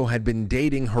KOKO had been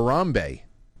dating Harambe.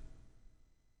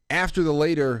 after the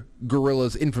later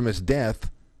gorilla's infamous death,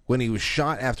 when he was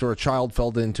shot after a child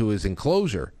fell into his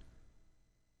enclosure,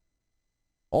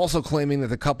 also claiming that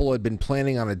the couple had been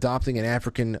planning on adopting an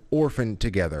African orphan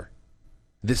together.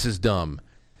 This is dumb.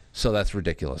 So that's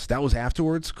ridiculous. That was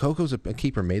afterwards. KOKO's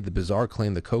keeper made the bizarre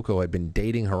claim that KOKO had been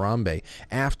dating Harambe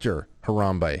after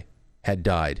Harambe had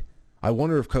died. I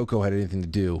wonder if KOKO had anything to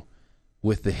do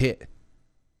with the hit,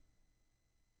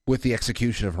 with the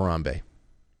execution of Harambe.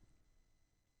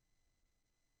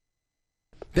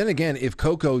 Then again, if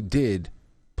KOKO did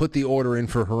put the order in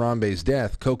for Harambe's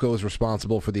death, KOKO is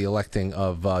responsible for the electing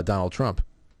of Donald Trump.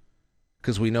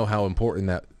 Because we know how important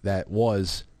that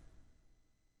was.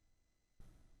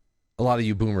 A lot of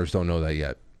you boomers don't know that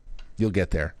yet. You'll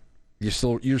get there. You're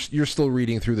still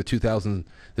reading through the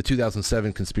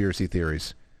 2007 conspiracy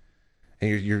theories,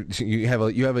 and you have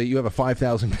a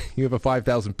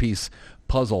 5,000 piece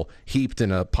puzzle heaped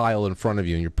in a pile in front of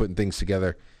you, and you're putting things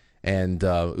together, and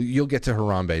you'll get to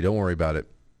Harambe. Don't worry about it.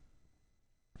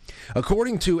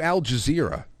 According to Al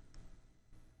Jazeera,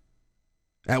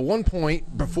 at one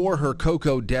point before her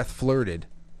KOKO death flirted.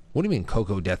 What do you mean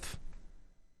KOKO death?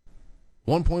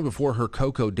 One point before her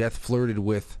KOKO death flirted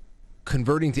with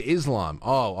converting to Islam.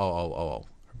 Oh.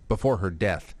 Before her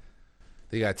death.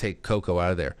 They got to take KOKO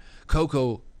out of there.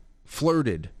 KOKO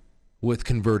flirted with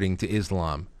converting to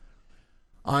Islam.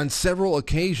 On several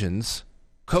occasions,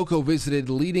 KOKO visited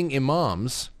leading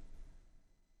imams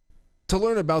to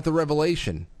learn about the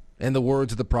revelation and the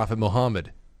words of the Prophet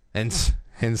Muhammad and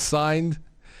signed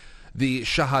the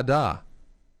Shahada.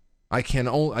 I can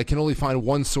only find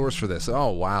one source for this. Oh,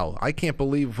 wow. I can't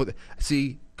believe...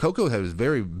 See, KOKO has a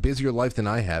very busier life than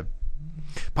I have.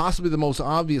 Possibly the most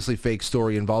obviously fake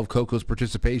story involved KOKO's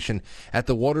participation at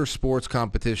the water sports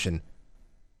competition.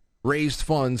 Raised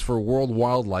funds for world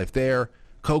wildlife. There,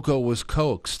 KOKO was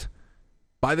coaxed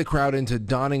by the crowd into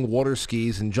donning water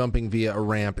skis and jumping via a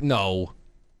ramp. No.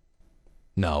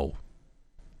 No,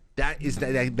 I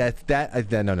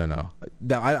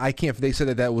can't. They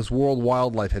said that was World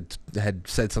Wildlife had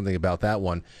said something about that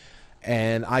one,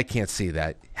 and I can't see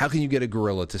that. How can you get a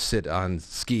gorilla to sit on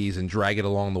skis and drag it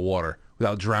along the water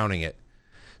without drowning it?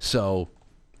 So,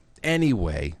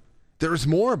 anyway, there's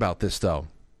more about this though,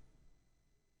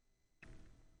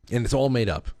 and it's all made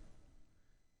up.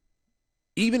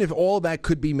 Even if all that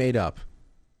could be made up,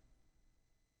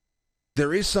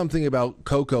 there is something about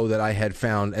KOKO that I had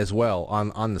found as well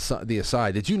on the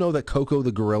aside. Did you know that KOKO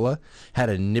the gorilla had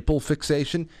a nipple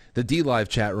fixation? The D-Live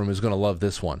chat room is going to love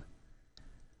this one.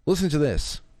 Listen to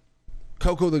this.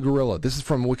 KOKO the gorilla. This is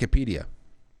from Wikipedia.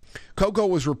 KOKO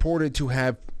was reported to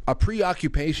have a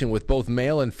preoccupation with both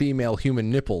male and female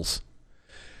human nipples.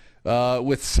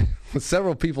 With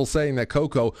several people saying that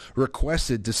KOKO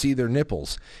requested to see their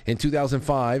nipples. In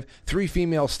 2005, 3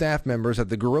 female staff members at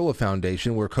the Gorilla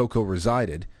Foundation, where KOKO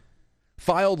resided,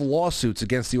 filed lawsuits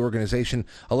against the organization,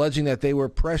 alleging that they were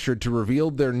pressured to reveal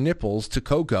their nipples to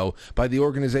KOKO by the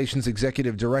organization's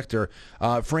executive director,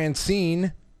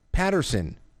 Francine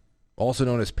Patterson, also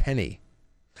known as Penny.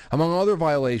 Among other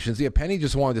violations, Penny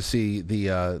just wanted to see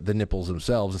the nipples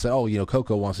themselves and said,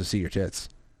 KOKO wants to see your tits.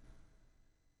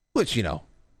 Which, I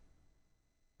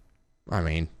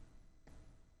mean,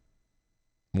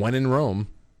 when in Rome.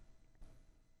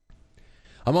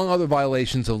 Among other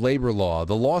violations of labor law,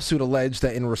 the lawsuit alleged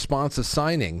that in response to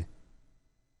signing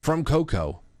from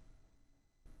KOKO,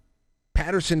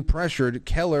 Patterson pressured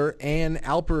Keller and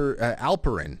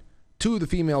Alperin, 2 of the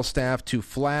female staff, to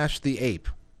flash the ape.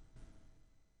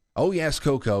 Oh yes,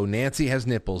 KOKO, Nancy has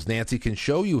nipples. Nancy can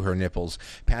show you her nipples,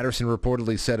 Patterson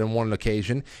reportedly said on one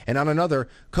occasion. And on another,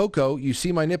 KOKO, you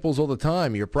see my nipples all the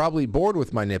time. You're probably bored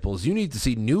with my nipples. You need to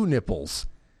see new nipples.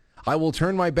 I will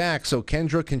turn my back so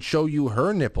Kendra can show you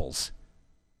her nipples.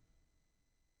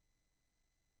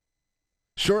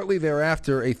 Shortly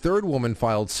thereafter, a third woman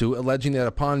filed suit alleging that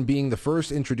upon being the first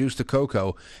introduced to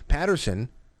KOKO, Patterson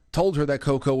told her that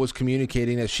KOKO was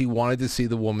communicating that she wanted to see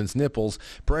the woman's nipples,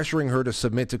 pressuring her to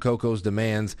submit to KOKO's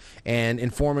demands, and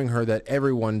informing her that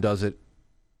everyone does it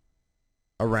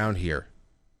around here.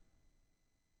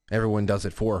 Everyone does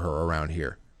it for her around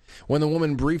here. When the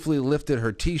woman briefly lifted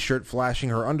her T-shirt, flashing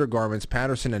her undergarments,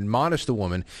 Patterson admonished the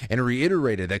woman and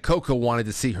reiterated that KOKO wanted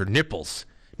to see her nipples,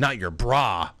 not your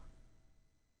bra.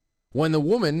 When the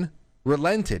woman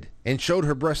relented and showed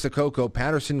her breast to KOKO,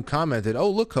 Patterson commented, "Oh,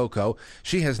 look, KOKO,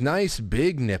 she has nice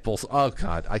big nipples." Oh,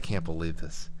 God, I can't believe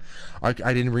this. I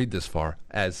didn't read this far,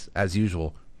 as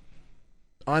usual.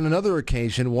 On another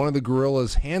occasion, one of the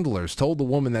gorilla's handlers told the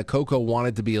woman that KOKO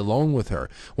wanted to be alone with her.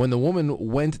 When the woman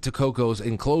went to KOKO's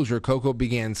enclosure, KOKO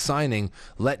began signing,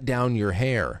 "Let down your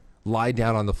hair."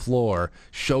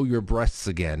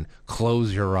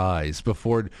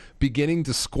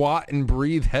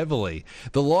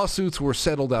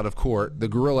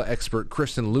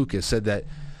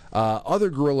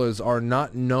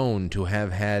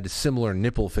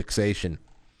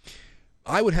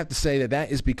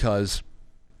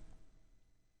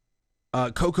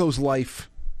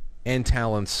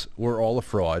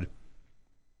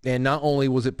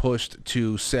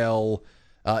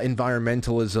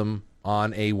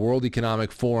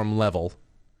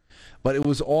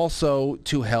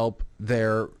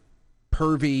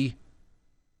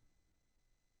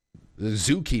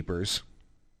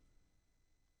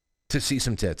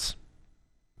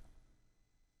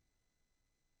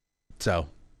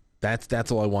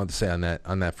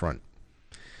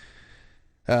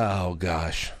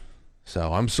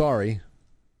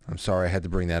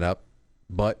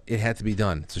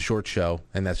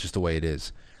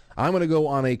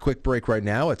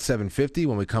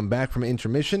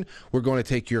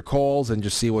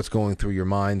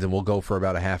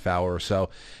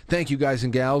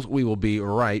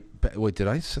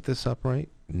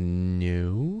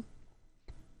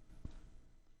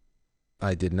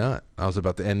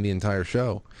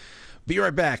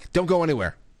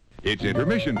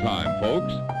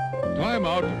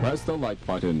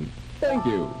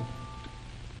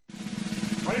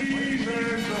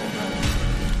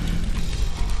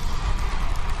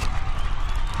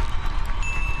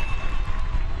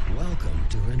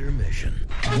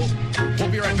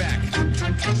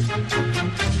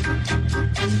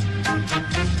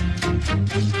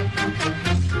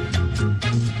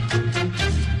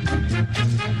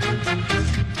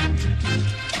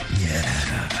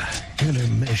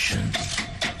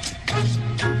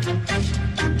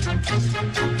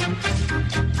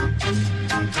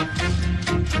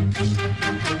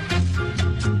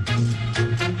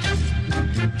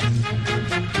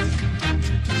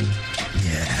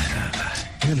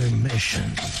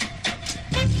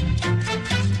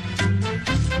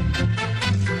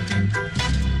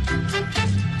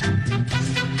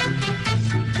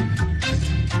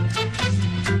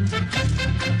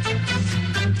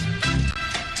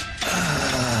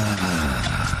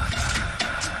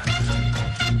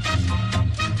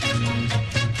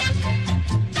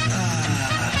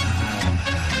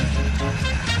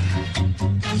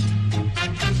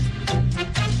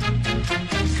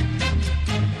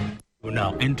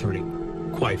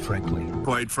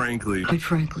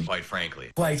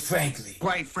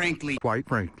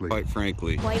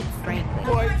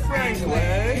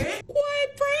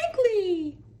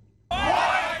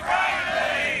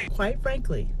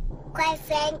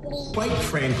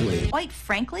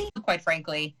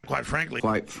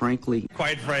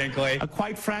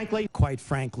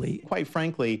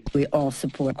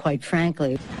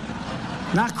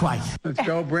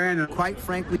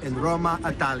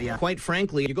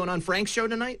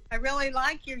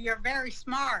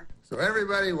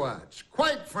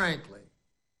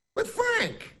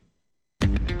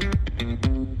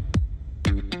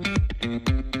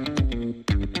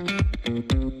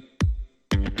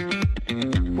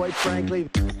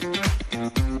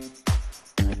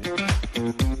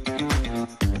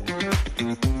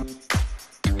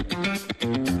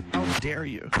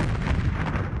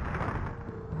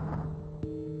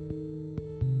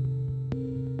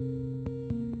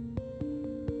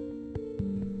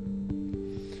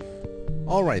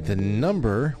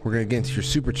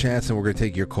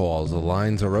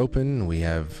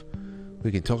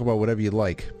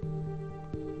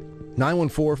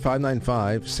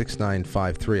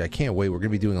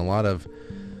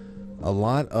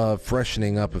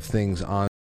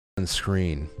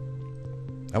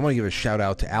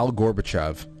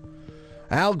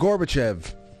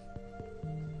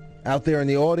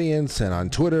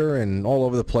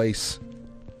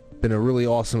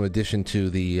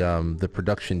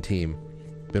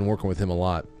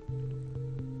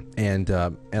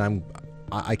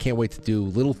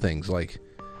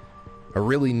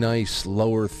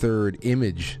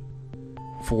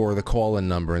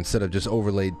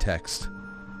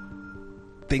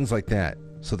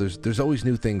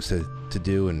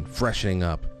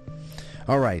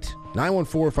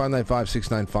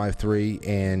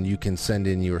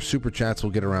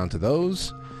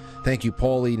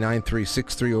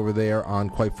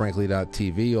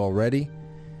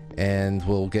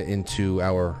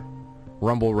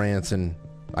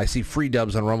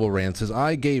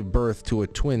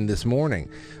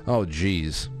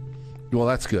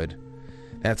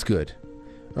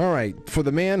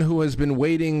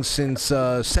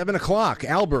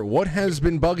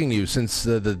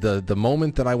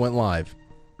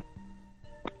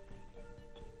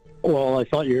 Well, I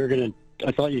thought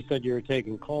you said you were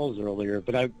taking calls earlier,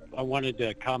 but I wanted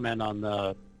to comment on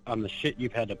the shit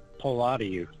you've had to pull out of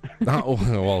you. Oh,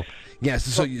 well, yes.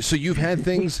 So you've had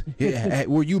things.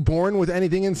 Were you born with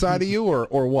anything inside of you,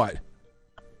 or what?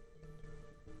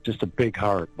 Just a big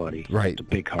heart, buddy. Right. Just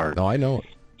a big heart. No, I know.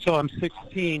 So I'm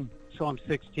 16. I'm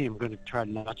going to try to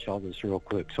nutshell this real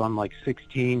quick. So I'm like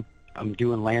 16. I'm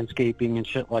doing landscaping and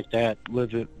shit like that.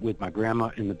 Live with my grandma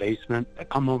in the basement. I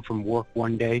come home from work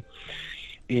one day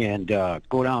and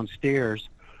go downstairs.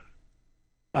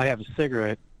 I have a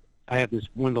cigarette. I have this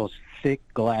one of those thick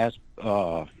glass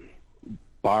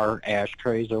bar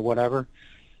ashtrays or whatever.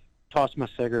 Toss my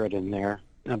cigarette in there.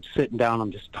 I'm sitting down.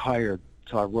 I'm just tired.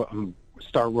 So I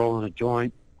start rolling a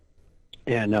joint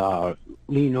and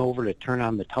lean over to turn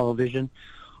on the television.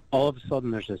 All of a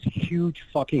sudden, there's this huge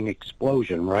fucking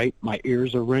explosion, right? My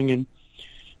ears are ringing.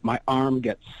 My arm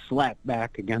gets slapped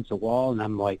back against the wall, and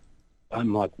I'm like,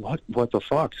 what the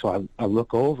fuck? So I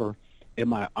look over at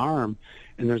my arm,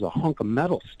 and there's a hunk of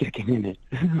metal sticking in it.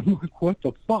 I'm like, what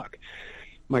the fuck?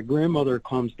 My grandmother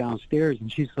comes downstairs,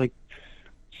 and she's like,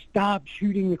 stop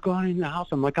shooting the gun in the house.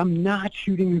 I'm like, I'm not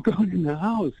shooting the gun in the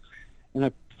house. And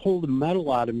I pull the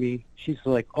metal out of me. She's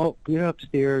like, oh, get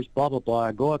upstairs, blah, blah, blah.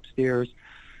 I go upstairs.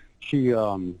 She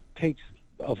takes,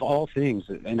 of all things,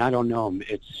 and I don't know,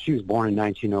 she was born in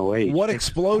 1908. What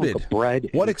exploded? Bread.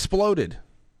 What exploded?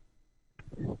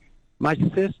 My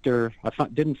sister,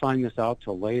 didn't find this out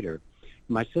till later.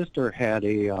 My sister had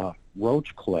a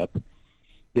roach clip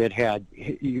that had,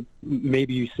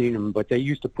 maybe you've seen them, but they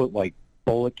used to put like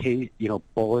bullets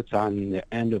on the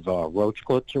end of roach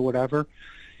clips or whatever.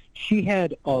 She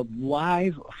had a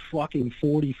live fucking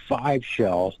 45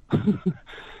 shell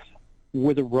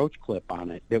with a roach clip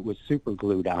on it that was super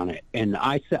glued on it. And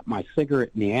I set my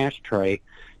cigarette in the ashtray.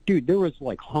 Dude, there was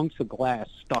like hunks of glass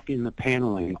stuck in the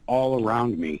paneling all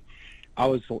around me.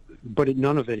 But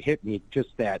none of it hit me. Just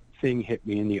that thing hit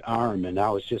me in the arm, and I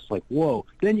was just like, whoa.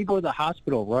 Then you go to the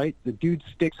hospital, right? The dude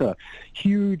sticks a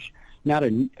huge,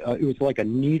 it was like a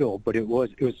needle, but it was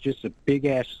just a big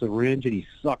ass syringe, and he's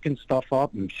sucking stuff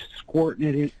up and squirting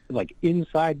it in, like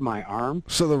inside my arm.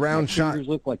 So the round shot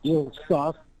looked like little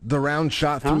stuff. The round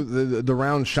shot through the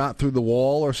round shot through the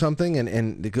wall or something,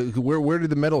 and where did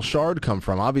the metal shard come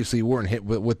from? Obviously, you weren't hit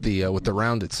with the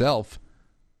round itself.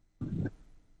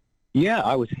 Yeah,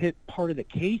 I was hit part of the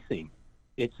casing.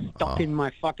 It stuck in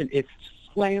my it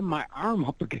slammed my arm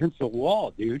up against the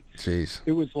wall, dude. Jeez.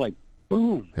 It was like,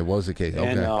 boom. It was the case.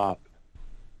 Okay. And,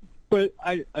 but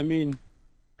I mean,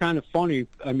 kind of funny,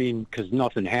 because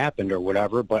nothing happened or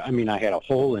whatever, but I had a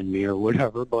hole in me or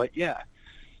whatever, but yeah.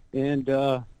 And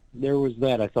there was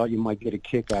that. I thought you might get a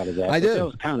kick out of that. I did. That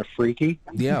was kind of freaky.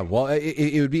 Yeah, well,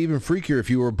 it would be even freakier if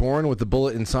you were born with the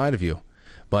bullet inside of you.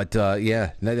 But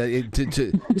yeah,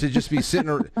 to just be sitting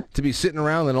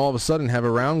around and all of a sudden have a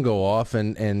round go off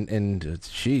and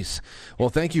jeez. Well,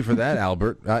 thank you for that,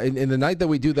 Albert. In the night that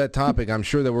we do that topic, I'm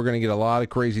sure that we're going to get a lot of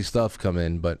crazy stuff come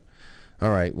in. But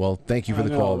all right, well, thank you for the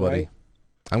call, buddy. Right?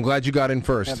 I'm glad you got in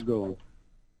first. Have a good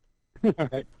one. All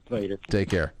right, later. Take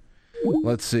care.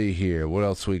 Let's see here. What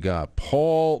else we got?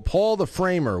 Paul the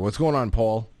Framer. What's going on,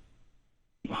 Paul?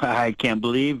 I can't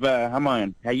believe I'm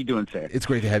on. How you doing, sir? It's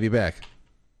great to have you back.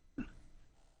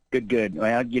 Good.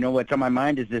 Well, you know what's on my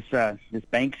mind is this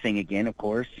bank thing again, of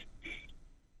course.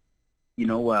 You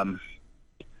know,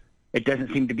 it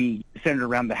doesn't seem to be centered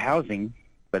around the housing,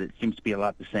 but it seems to be a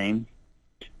lot the same.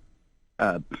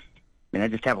 And I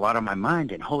just have a lot on my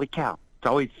mind, and holy cow, it's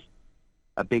always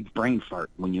a big brain fart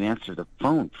when you answer the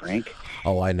phone, Frank.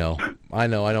 Oh, I know.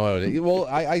 Well,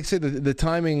 I say the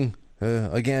timing,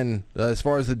 again, as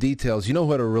far as the details, you know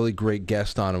who had a really great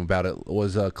guest on him about it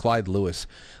was Clyde Lewis.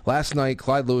 Last night,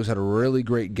 Clyde Lewis had a really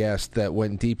great guest that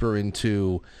went deeper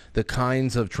into the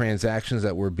kinds of transactions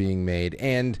that were being made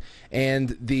and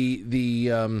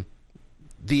the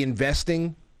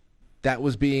investing that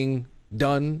was being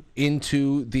done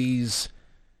into these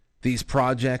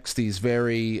projects, these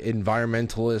very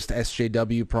environmentalist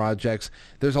SJW projects.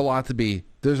 There's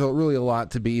really a lot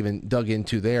to be even dug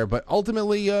into there. But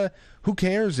ultimately, who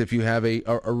cares if you have a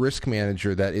risk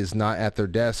manager that is not at their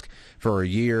desk for a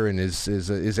year and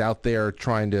is out there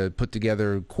trying to put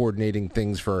together coordinating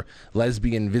things for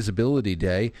Lesbian Visibility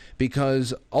Day?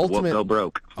 Because ultimately, go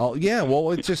broke. Yeah,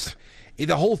 well, it's just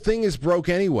the whole thing is broke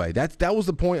anyway. That was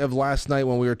the point of last night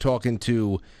when we were talking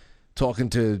to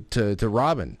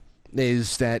Robin.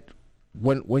 Is that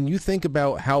when you think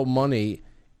about how money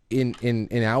in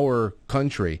our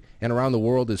country and around the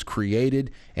world is created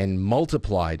and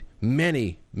multiplied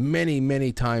many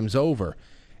times over,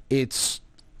 it's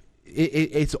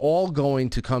it's all going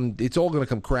to come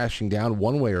crashing down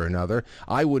one way or another.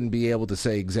 I wouldn't be able to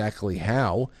say exactly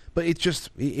how, but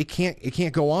it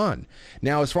can't go on.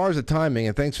 Now, as far as the timing,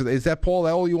 and thanks for that, is that, Paul,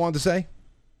 all you wanted to say?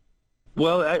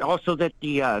 Well, also that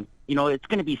the it's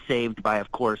going to be saved by,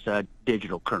 of course,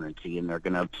 digital currency, and they're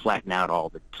going to flatten out all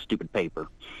the stupid paper.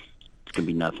 It's going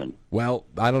to be nothing. Well,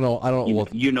 I don't know.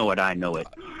 You know it. I know it.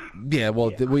 Yeah,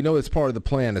 well, we know it's part of the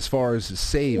plan. As far as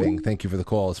saving, thank you for the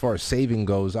call. As far as saving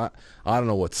goes, I don't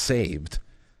know what's saved.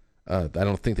 I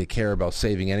don't think they care about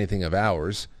saving anything of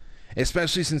ours,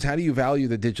 especially since how do you value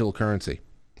the digital currency?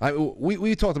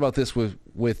 We talked about this with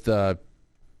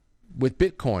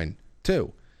Bitcoin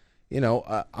too.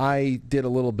 I did a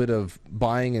little bit of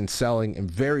buying and selling in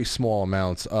very small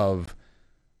amounts of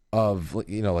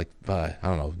Dogecoin,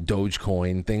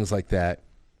 things like that.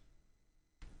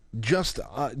 Just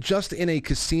in a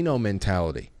casino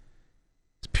mentality.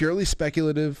 It's purely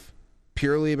speculative,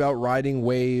 purely about riding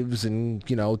waves and,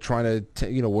 trying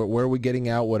to, where are we getting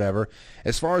out, whatever.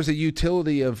 As far as the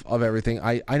utility of everything,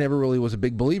 I never really was a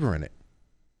big believer in it.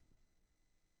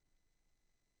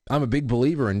 I'm a big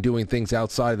believer in doing things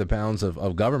outside of the bounds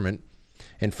of government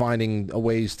and finding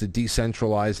ways to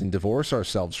decentralize and divorce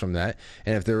ourselves from that.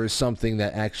 And if there is something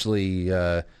that actually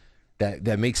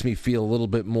that makes me feel a little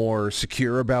bit more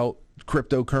secure about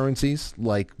cryptocurrencies,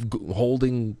 like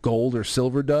holding gold or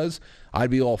silver does, I'd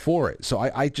be all for it. So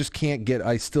I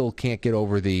still can't get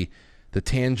over the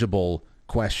tangible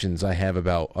questions I have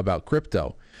about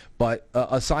crypto. But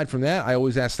aside from that, I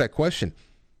always ask that question.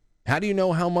 How do you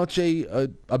know how much a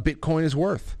Bitcoin is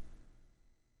worth?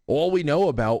 All we know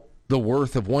about the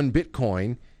worth of one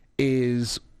Bitcoin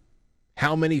is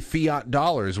how many fiat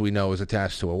dollars we know is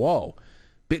attached to it. Whoa.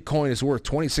 Bitcoin is worth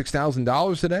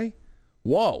 $26,000 today?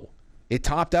 Whoa. It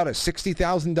topped out at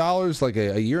 $60,000 like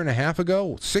a year and a half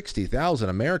ago? 60,000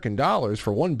 American dollars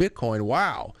for one Bitcoin.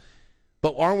 Wow.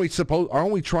 But aren't we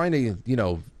trying to,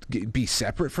 be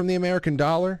separate from the American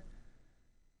dollar?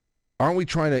 Aren't we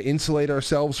trying to insulate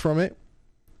ourselves from it?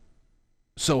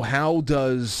 So how do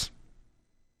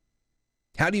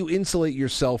you insulate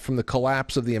yourself from the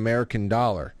collapse of the American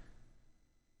dollar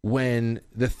when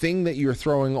the thing that you're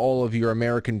throwing all of your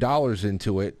American dollars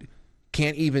into it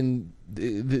can't even,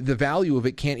 the value of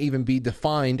it can't even be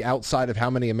defined outside of how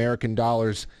many American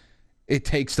dollars it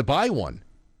takes to buy one?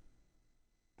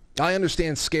 I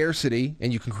understand scarcity,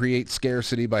 and you can create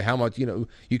scarcity by how much, you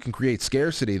can create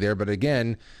scarcity there, but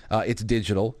again, it's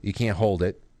digital. You can't hold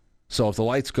it. So if the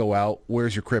lights go out,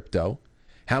 where's your crypto?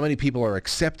 How many people are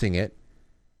accepting it?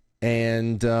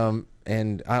 And I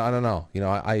don't know.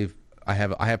 I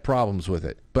have problems with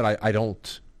it, but I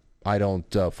don't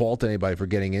fault anybody for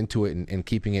getting into it and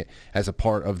keeping it as a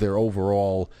part of their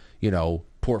overall,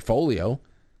 portfolio.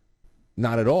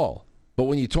 Not at all. But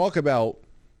when you talk about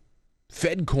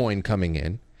FedCoin coming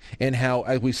in, and how,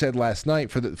 as we said last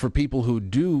night, for people who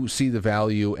do see the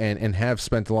value and have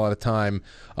spent a lot of time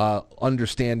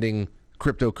understanding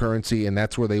cryptocurrency, and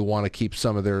that's where they want to keep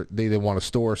some of they want to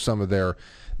store some of their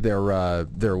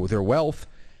wealth.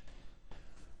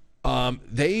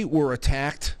 They were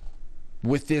attacked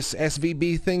with this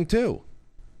SVB thing too.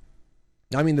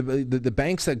 I mean, the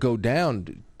banks that go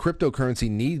down, cryptocurrency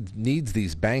needs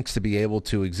these banks to be able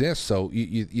to exist. So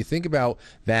you think about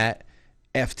that,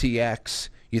 FTX.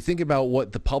 You think about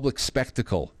what the public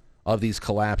spectacle of these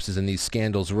collapses and these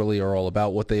scandals really are all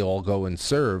about, what they all go and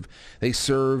serve. They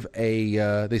serve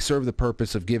the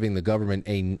purpose of giving the government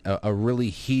a really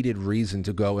heated reason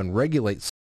to go and regulate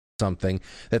something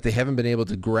that they haven't been able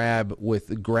to grab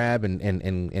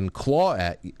and claw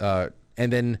at,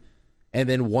 and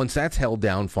then once that's held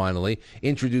down, finally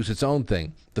introduce its own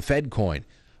thing, the FedCoin.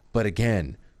 But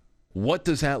again, what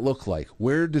does that look like?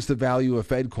 Where does the value of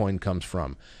FedCoin comes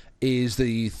from? Is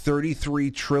the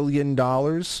 $33 trillion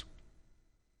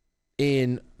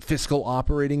in fiscal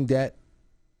operating debt,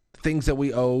 things that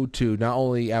we owe to not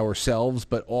only ourselves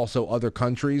but also other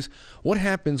countries? What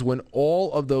happens when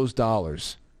all of those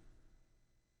dollars,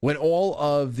 when all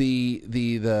of the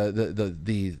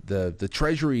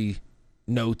treasury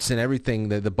notes and everything,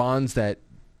 the bonds that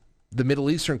the Middle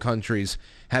Eastern countries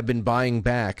have been buying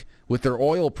back with their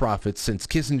oil profits since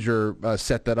Kissinger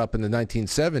set that up in the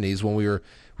 1970s, when we were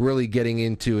really getting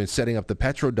into and setting up the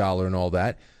petrodollar and all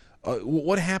that,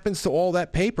 what happens to all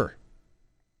that paper?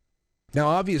 Now,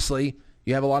 obviously,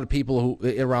 you have a lot of people who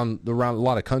around a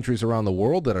lot of countries around the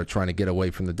world that are trying to get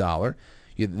away from the dollar.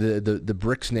 The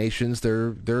BRICS nations,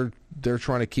 they're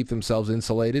trying to keep themselves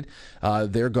insulated.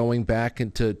 They're going back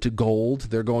into gold.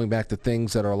 They're going back to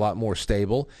things that are a lot more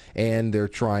stable, and they're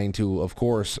trying to, of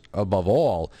course, above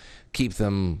all, keep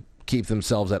them keep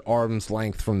themselves at arm's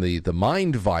length from the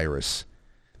mind virus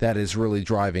that is really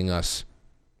driving us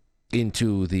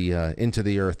into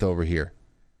the earth over here.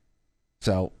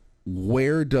 So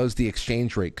where does the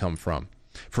exchange rate come from?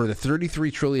 For the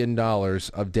 $33 trillion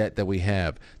of debt that we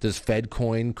have, does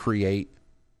FedCoin create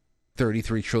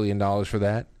 $33 trillion for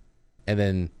that? And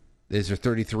then is there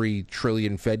 33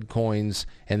 trillion Fed coins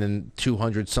and then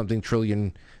 200-something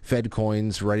trillion Fed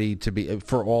coins ready to be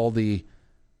for all the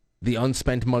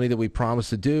unspent money that we promised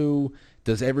to do?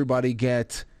 Does everybody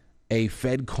get a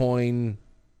Fed coin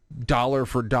dollar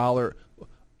for dollar?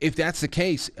 If that's the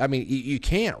case, I mean, you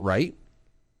can't, right?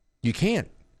 You can't.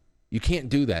 You can't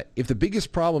do that. If the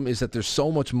biggest problem is that there's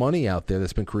so much money out there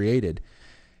that's been created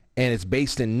and it's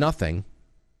based in nothing,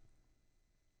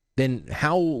 then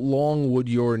how long would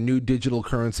your new digital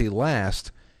currency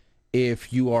last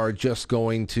if you are just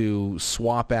going to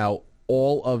swap out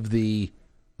all of the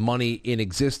money in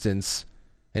existence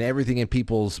and everything in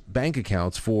people's bank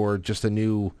accounts for just a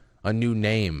new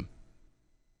name?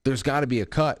 There's got to be a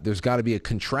cut. There's got to be a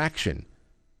contraction.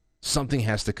 Something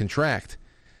has to contract.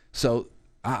 So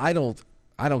I don't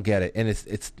get it, and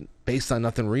it's based on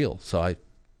nothing real. So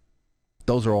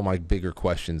those are all my bigger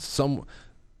questions.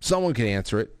 Someone can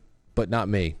answer it, but not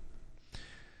me.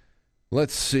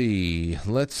 Let's see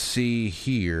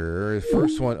here.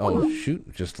 First one, oh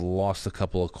shoot, just lost a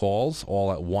couple of calls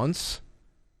all at once.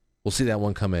 We'll see that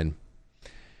one come in.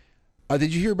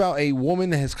 Did you hear about a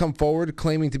woman that has come forward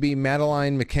claiming to be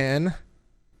Madeleine McCann,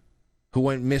 who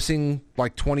went missing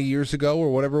like 20 years ago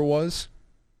or whatever it was?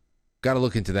 Got to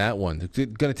look into that one. They're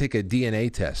going to take a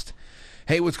DNA test.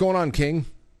 Hey, what's going on, King?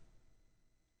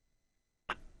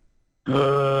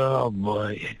 Oh,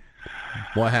 boy.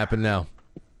 What happened now?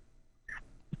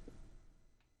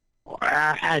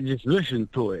 I just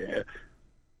listened to it.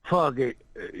 Fuck it.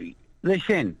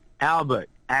 Listen, Albert,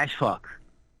 as fuck.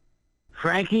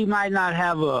 Frankie might not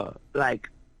have a,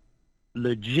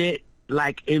 legit,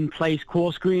 in-place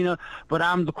call screener, but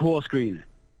I'm the call screener.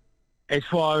 As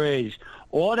far as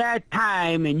all that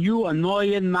time and you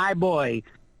annoying my boy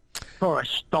for a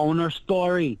stoner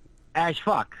story, as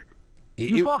fuck.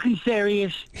 You fucking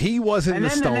serious? He wasn't the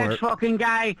stoner. And then the next fucking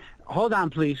guy, hold on,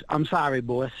 please. I'm sorry,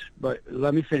 boss, but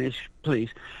let me finish, please.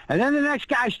 And then the next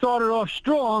guy started off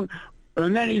strong,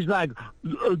 and then he's like,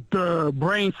 the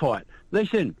brain fart.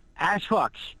 Listen, ass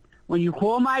fucks, when you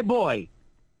call my boy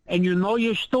and you know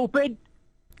you're stupid,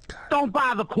 don't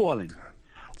bother calling.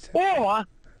 Or,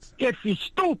 if you're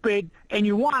stupid and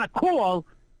you want to call,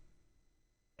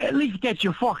 at least get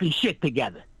your fucking shit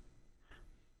together.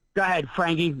 Go ahead,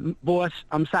 Frankie, boss.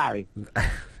 I'm sorry.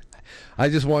 I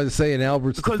just wanted to say in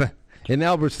Albert's defense, in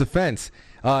Albert's defense,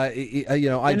 he's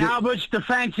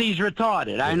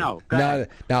retarded. I know.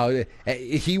 Now,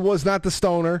 he was not the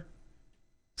stoner.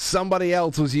 Somebody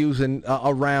else was using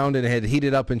a round and had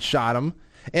heated up and shot him.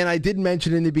 And I did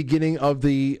mention in the beginning of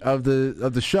the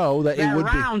show that it would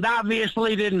round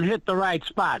obviously didn't hit the right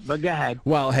spot. But go ahead.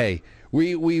 Well, hey.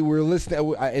 We were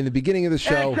listening in the beginning of the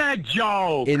show. It's a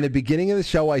joke. In the beginning of the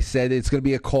show, I said it's going to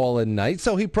be a call-in night,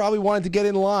 so he probably wanted to get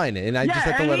in line, and I just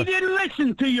had to let him. He didn't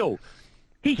listen to you.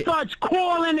 He starts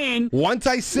calling in. Once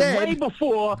I said way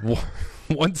before.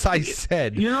 Once I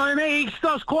said. You know what I mean? He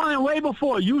starts calling way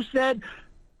before. You said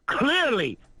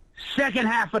clearly second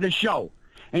half of the show,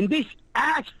 and this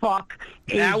ass fuck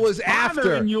is that was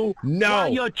after you. No, while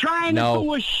you're trying to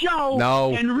do a show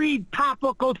and read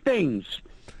topical things.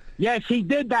 Yes, he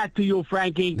did that to you,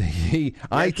 Frankie. He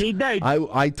did.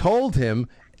 I told him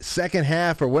second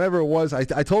half or whatever it was.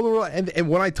 I told him, and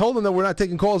when I told him that we're not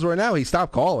taking calls right now, he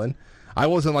stopped calling. I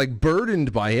wasn't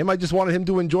burdened by him. I just wanted him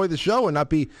to enjoy the show and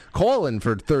not be calling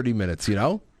for 30 minutes. You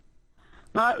know.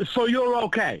 So you're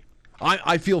okay.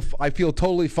 I feel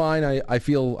totally fine. I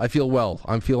feel well.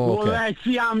 I'm feeling okay. Well,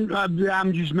 see,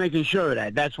 I'm just making sure of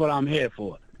that. That's what I'm here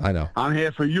for. I know. I'm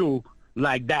here for you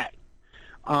like that.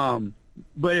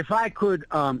 But if I could,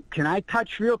 can I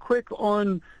touch real quick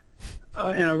on,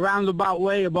 in a roundabout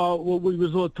way, about what we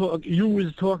was you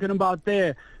was talking about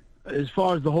there, as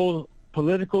far as the whole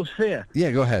political sphere?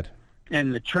 Yeah, go ahead.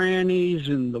 And the trannies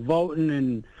and the voting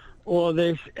and all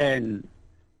this, and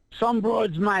some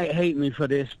broads might hate me for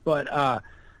this, but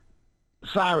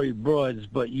sorry, broads,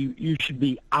 but you should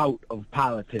be out of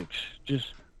politics,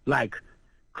 just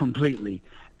completely.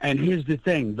 And here's the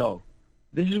thing, though.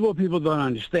 This is what people don't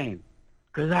understand.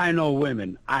 Because I know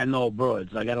women, I know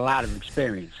broads, I got a lot of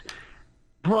experience.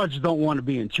 Broads don't want to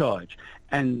be in charge.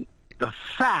 And the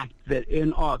fact that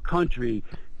in our country,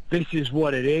 this is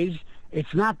what it is,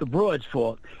 It's not the broad's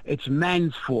fault. It's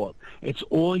men's fault. It's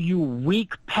all you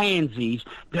weak pansies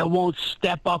that won't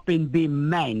step up and be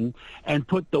men and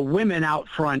put the women out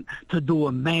front to do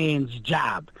a man's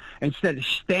job. Instead of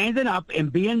standing up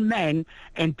and being men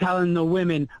and telling the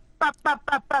women, bop, bop,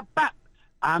 bop, bop, bop.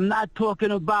 I'm not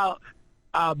talking about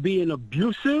being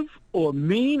abusive or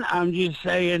mean. I'm just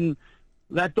saying,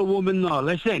 let the woman know,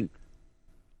 listen,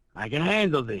 I can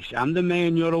handle this. I'm the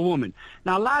man, you're the woman.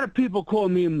 Now, a lot of people call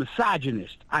me a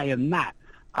misogynist. I am not.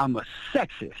 I'm a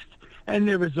sexist. And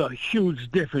there is a huge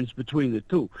difference between the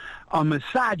two. A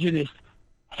misogynist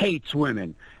hates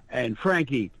women. And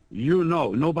Frankie, you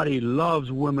know, nobody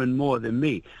loves women more than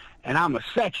me. And I'm a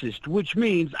sexist, which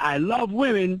means I love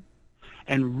women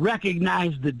and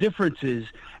recognize the differences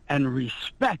and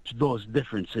respect those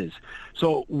differences.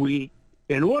 So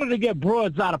in order to get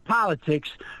broads out of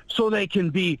politics so they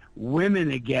can be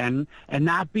women again and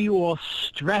not be all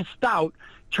stressed out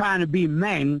trying to be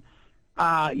men,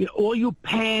 all you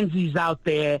pansies out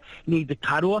there need to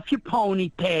cut off your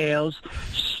ponytails,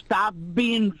 stop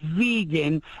being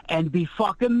vegan, and be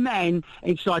fucking men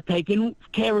and start taking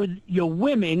care of your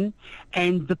women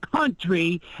and the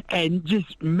country and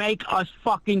just make us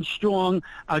fucking strong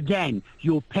again,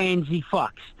 you pansy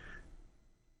fucks.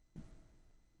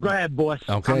 Go ahead, boss.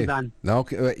 Okay. I'm done.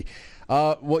 Okay.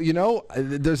 Well, you know,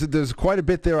 there's quite a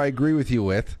bit there I agree with you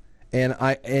with, and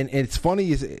it's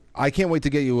funny. I can't wait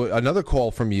to get you another call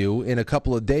from you in a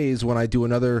couple of days when I do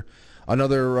another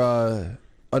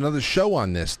show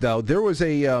on this. Now, there was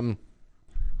a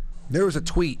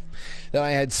tweet that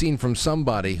I had seen from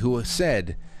somebody who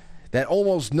said that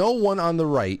almost no one on the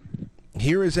right.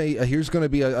 Here's going to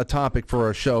be a topic for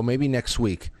our show, maybe next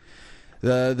week.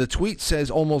 The tweet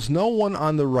says almost no one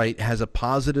on the right has a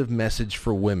positive message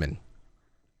for women.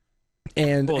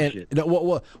 And bullshit. There's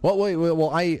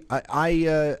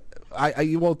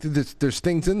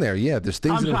things in there. Yeah, there's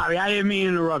things. I'm sorry, I didn't mean to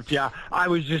interrupt you. I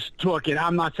was just talking.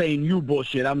 I'm not saying you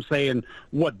bullshit. I'm saying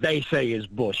what they say is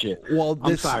bullshit. Well,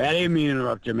 I'm sorry, I didn't mean to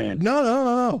interrupt you, man.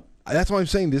 No. That's why I'm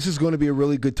saying this is going to be a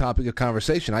really good topic of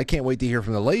conversation. I can't wait to hear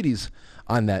from the ladies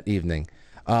on that evening.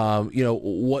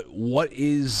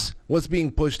 What's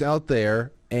being pushed out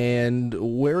there, and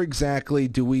where exactly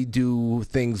do we do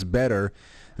things better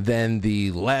than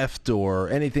the left or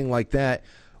anything like that?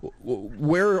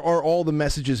 Where are all the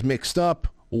messages mixed up?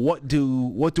 What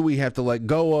do we have to let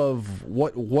go of?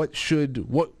 What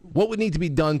would need to be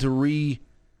done to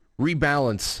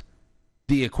rebalance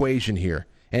the equation here?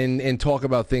 And talk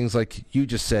about things like you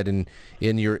just said in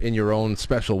your own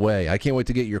special way. I can't wait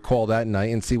to get your call that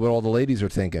night and see what all the ladies are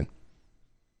thinking.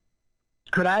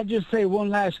 Could I just say one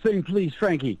last thing, please,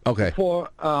 Frankie? Okay. Before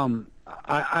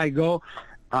I go,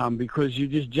 because you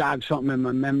just jogged something in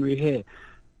my memory here.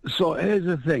 So here's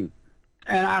the thing,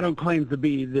 and I don't claim to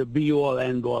be the be-all,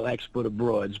 end-all expert of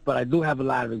broads, but I do have a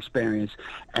lot of experience,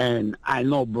 and I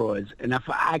know broads. And if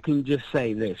I can just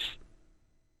say this,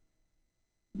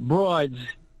 broads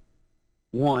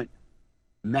want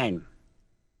men.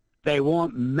 They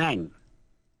want men.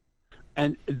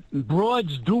 And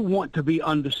broads do want to be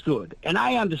understood. And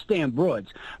I understand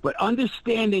broads. But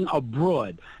understanding a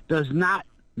broad does not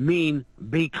mean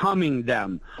becoming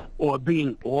them or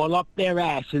being all up their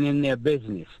ass and in their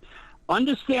business.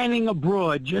 Understanding a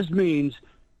broad just means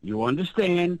you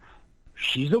understand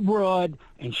she's a broad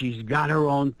and she's got her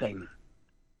own thing.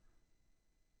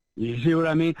 You see what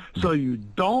I mean? So you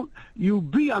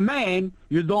be a man,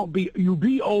 you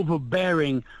be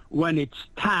overbearing when it's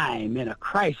time in a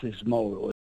crisis mode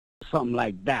or something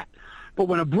like that. But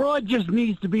when a broad just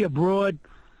needs to be a broad,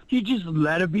 you just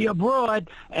let her be a broad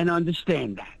and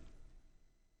understand that.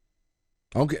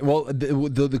 Okay, well,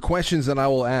 the questions that I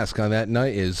will ask on that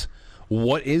night is,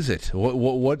 what is it?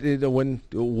 What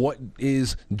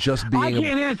is just being? I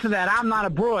can't answer that. I'm not a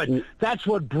broad. That's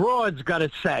what broads got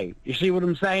to say. You see what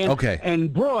I'm saying? Okay.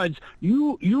 And broads,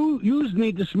 you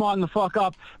need to smarten the fuck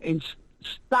up and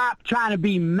stop trying to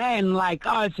be men like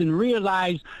us and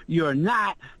realize you're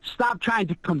not. Stop trying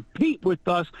to compete with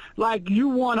us like you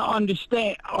want to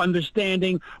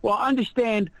understanding. Well,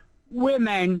 understand we're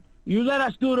men. You let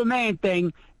us do the man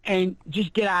thing and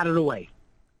just get out of the way.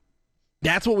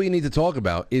 That's what we need to talk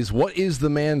about, is what is the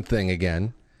man thing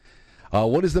again?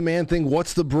 What is the man thing?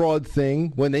 What's the broad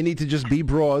thing? When they need to just be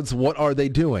broads, what are they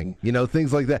doing? You know,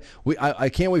 things like that. I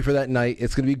can't wait for that night.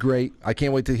 It's going to be great. I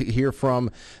can't wait to hear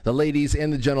from the ladies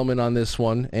and the gentlemen on this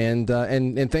one. And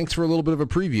thanks for a little bit of a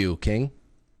preview, King.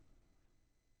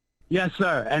 Yes,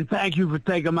 sir. And thank you for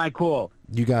taking my call.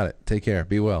 You got it. Take care.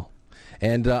 Be well.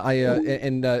 And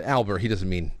Albert, he doesn't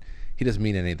mean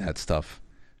any of that stuff.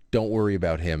 Don't worry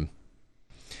about him.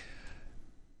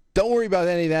 Don't worry about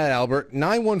any of that, Albert.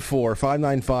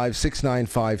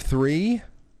 914-595-6953.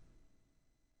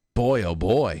 Boy, oh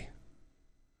boy.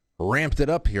 Ramped it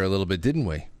up here a little bit, didn't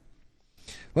we?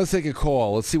 Let's take a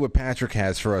call. Let's see what Patrick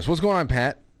has for us. What's going on,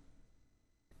 Pat?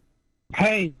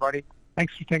 Hey, buddy.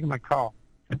 Thanks for taking my call.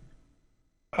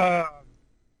 Okay,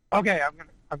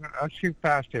 I'll shoot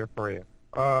fast here for you.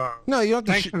 No, you don't have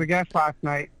to. Thanks for the guest last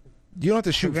night. You don't have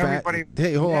to shoot fast.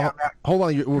 Hey, hold on.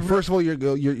 First of all,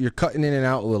 you're cutting in and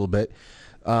out a little bit.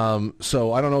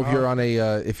 So I don't know if you're on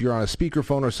a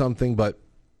speakerphone or something,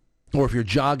 or if you're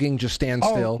jogging, just stand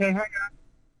still. Okay, hang on.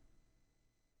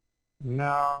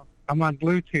 No, I'm on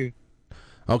Bluetooth.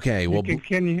 Okay, well,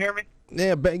 can you hear me?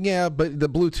 Yeah, but the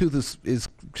Bluetooth is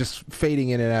just fading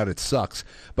in and out. It sucks,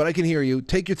 but I can hear you.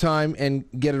 Take your time and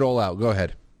get it all out. Go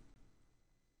ahead.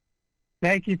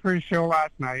 Thank you for the show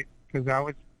last night, because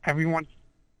everyone's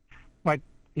like,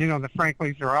 the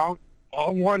Franklies are all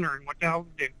wondering what the hell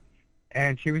to do,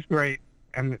 and she was great.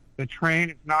 And the train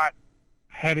is not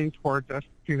heading towards us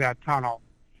through that tunnel.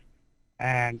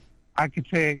 And I could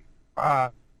say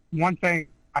one thing.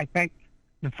 I think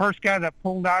the first guy that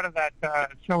pulled out of that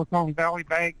Silicon Valley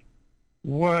Bank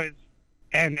was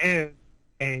and is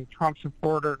a Trump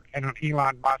supporter and an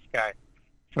Elon Musk guy.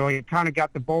 So he kind of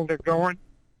got the boulder going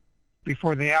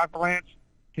before the avalanche.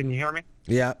 Can you hear me?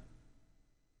 Yeah.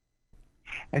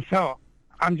 And so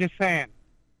I'm just saying,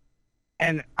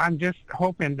 and I'm just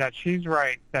hoping that she's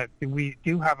right, that we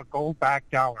do have a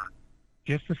gold-backed dollar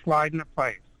just to slide into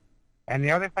place. And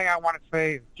the other thing I want to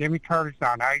say is Jimmy Carter's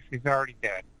on ice. He's already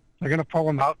dead. They're going to pull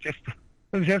him out just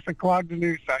to clog the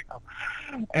news cycle.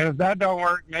 And if that don't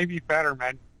work, maybe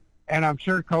Fetterman. And I'm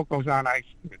sure KOKO's on ice.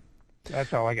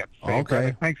 That's all I got to say. Okay.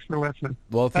 Brother. Thanks for listening.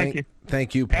 Well, thank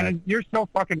you, Pat. And you're so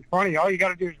fucking funny. All you got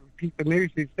to do is repeat the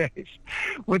news these days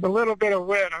with a little bit of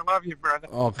wit. I love you, brother.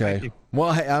 Okay.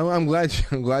 Well, hey, I'm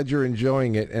glad you're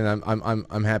enjoying it, and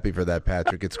I'm happy for that,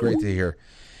 Patrick. It's great to hear.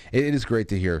 It is great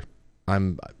to hear.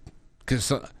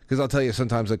 Because I'll tell you,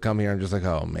 sometimes I come here, I'm just like,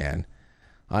 oh man,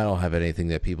 I don't have anything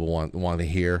that people want to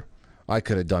hear. I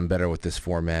could have done better with this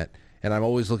format, and I'm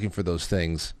always looking for those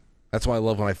things. That's why I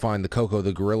love when I find the KOKO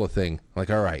the gorilla thing. I'm like,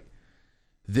 all right,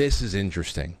 this is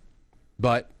interesting,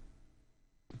 but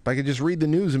if I could just read the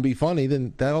news and be funny,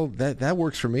 then that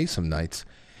works for me some nights.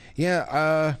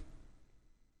 Yeah.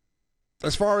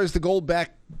 As far as the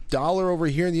gold-backed dollar over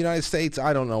here in the United States,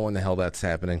 I don't know when the hell that's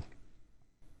happening.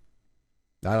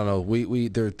 I don't know.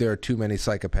 There are too many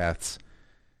psychopaths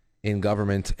in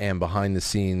government and behind the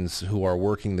scenes who are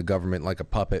working the government like a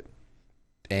puppet,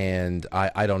 and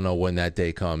I don't know when that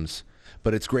day comes.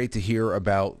 But it's great to hear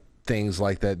about things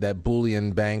like that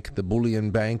bullion bank, the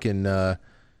bullion bank in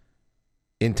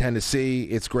Tennessee.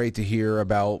 It's great to hear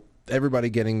about everybody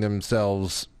getting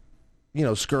themselves,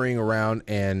 scurrying around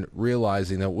and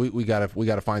realizing that we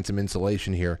gotta find some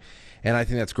insulation here, and I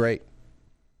think that's great.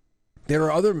 There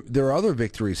are other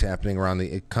victories happening around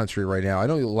the country right now. I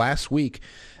know last week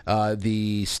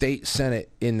the state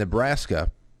Senate in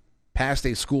Nebraska passed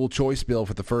a school choice bill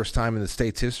for the first time in the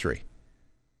state's history,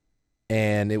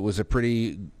 and it was a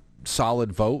pretty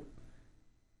solid vote,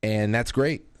 and that's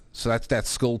great. So that's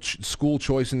school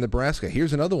choice in Nebraska.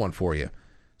 Here's another one for you.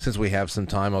 Since we have some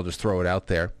time, I'll just throw it out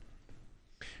there.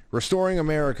 Restoring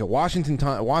America,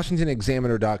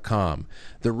 WashingtonExaminer.com,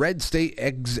 the Red State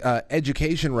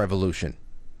Education Revolution.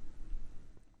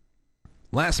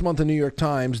 Last month, the New York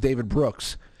Times, David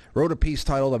Brooks wrote a piece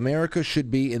titled "America Should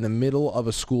Be in the Middle of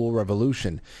a School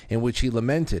Revolution," in which he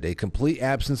lamented a complete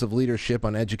absence of leadership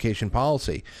on education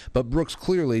policy. But Brooks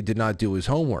clearly did not do his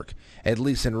homework. At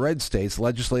least in red states,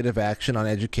 legislative action on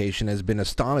education has been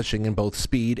astonishing in both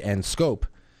speed and scope.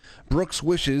 Brooks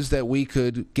wishes that we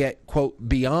could get, quote,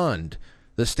 beyond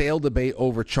the stale debate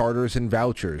over charters and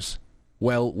vouchers.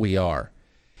 Well, we are.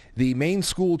 The main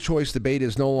school choice debate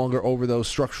is no longer over those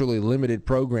structurally limited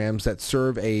programs that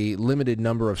serve a limited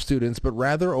number of students, but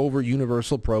rather over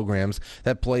universal programs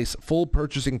that place full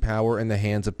purchasing power in the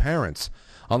hands of parents.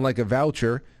 Unlike a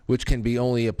voucher, which can be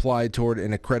only applied toward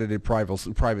an accredited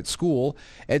private school,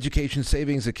 education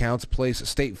savings accounts place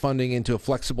state funding into a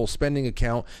flexible spending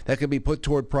account that can be put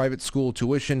toward private school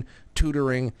tuition,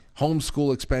 tutoring,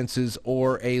 homeschool expenses,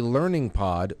 or a learning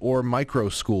pod or micro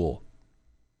school.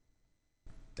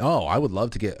 Oh, I would love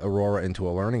to get Aurora into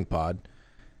a learning pod.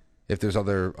 If there's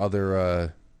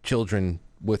other children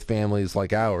with families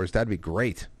like ours, that'd be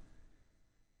great.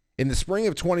 In the spring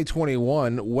of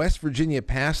 2021, West Virginia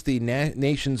passed the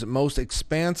nation's most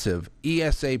expansive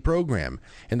ESA program.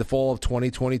 In the fall of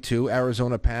 2022,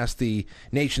 Arizona passed the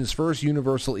nation's first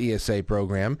universal ESA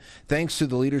program. Thanks to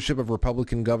the leadership of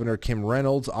Republican Governor Kim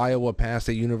Reynolds, Iowa passed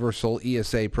a universal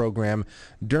ESA program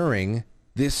during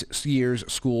this year's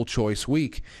School Choice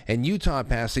Week, and Utah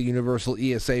passed a universal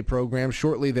ESA program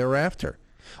shortly thereafter.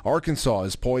 Arkansas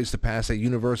is poised to pass a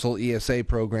universal ESA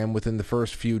program within the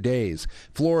first few days.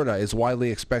 Florida is widely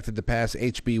expected to pass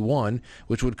HB1,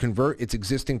 which would convert its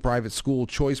existing private school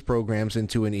choice programs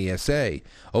into an ESA.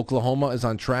 Oklahoma is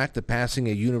on track to passing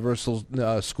a universal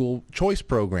school choice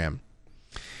program.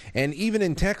 And even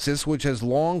in Texas, which has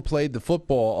long played the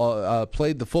football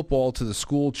to the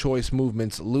school choice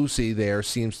movement's Lucy, there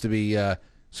seems to be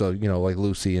like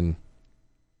Lucy and.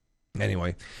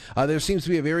 Anyway, there seems to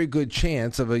be a very good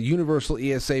chance of a universal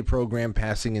ESA program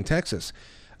passing in Texas.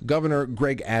 Governor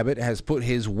Greg Abbott has put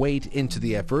his weight into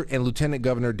the effort, and Lieutenant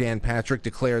Governor Dan Patrick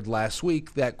declared last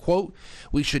week that, quote,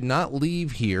 "We should not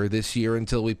leave here this year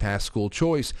until we pass school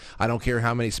choice. I don't care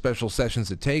how many special sessions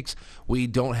it takes. We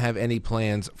don't have any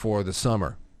plans for the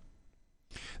summer."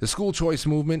 The school choice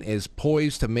movement is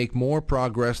poised to make more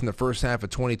progress in the first half of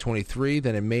 2023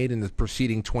 than it made in the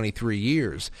preceding 23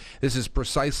 years. This is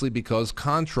precisely because,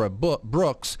 contra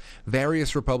Brooks,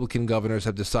 various Republican governors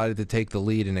have decided to take the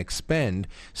lead and expend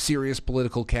serious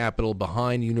political capital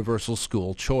behind universal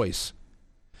school choice.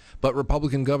 But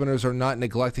Republican governors are not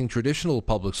neglecting traditional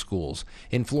public schools.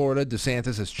 In Florida,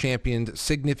 DeSantis has championed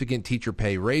significant teacher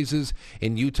pay raises.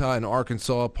 In Utah and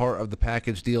Arkansas, part of the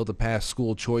package deal to pass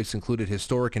school choice included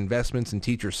historic investments in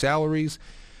teacher salaries.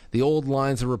 The old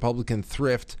lines of Republican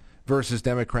thrift versus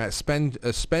Democrat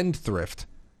spendthrift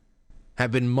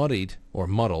have been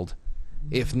muddled,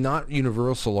 if not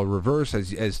universal or reverse,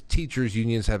 as teachers'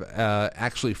 unions have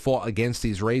actually fought against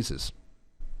these raises.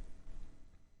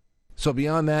 So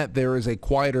beyond that, there is a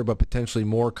quieter but potentially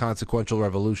more consequential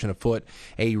revolution afoot,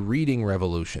 a reading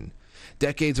revolution.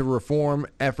 Decades of reform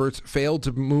efforts failed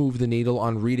to move the needle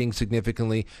on reading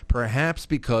significantly, perhaps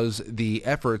because the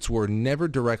efforts were never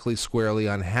directly squarely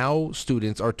on how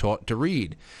students are taught to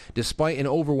read. Despite an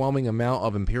overwhelming amount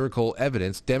of empirical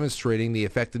evidence demonstrating the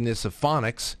effectiveness of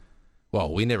phonics, I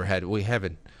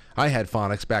had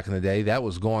phonics back in the day. That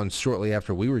was gone shortly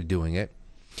after we were doing it.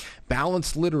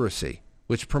 Balanced literacy,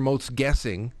 which promotes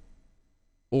guessing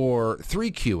or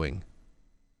 3Qing,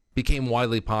 became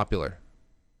widely popular.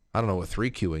 I don't know what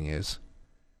 3Qing is.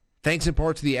 Thanks in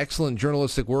part to the excellent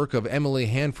journalistic work of Emily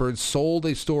Hanford's Sold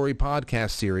a Story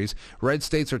podcast series, red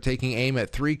states are taking aim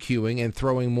at 3Qing and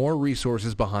throwing more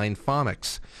resources behind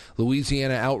phonics.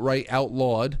 Louisiana outright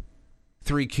outlawed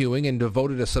 3Qing and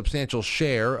devoted a substantial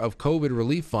share of COVID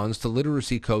relief funds to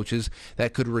literacy coaches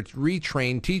that could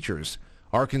retrain teachers.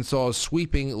 Arkansas's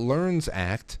sweeping Learns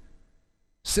Act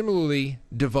similarly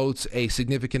devotes a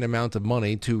significant amount of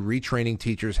money to retraining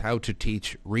teachers how to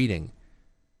teach reading.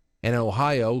 In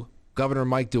Ohio, Governor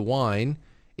Mike DeWine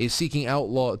is seeking to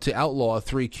outlaw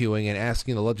 3Qing and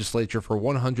asking the legislature for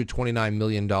 $129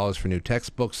 million for new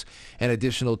textbooks and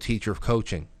additional teacher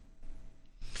coaching.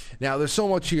 Now, there's so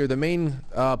much here. The main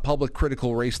public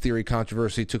critical race theory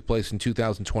controversy took place in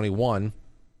 2021.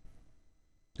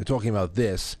 They're talking about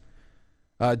this.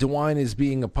 DeWine is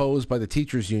being opposed by the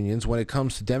teachers' unions. When it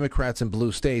comes to Democrats in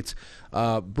blue states,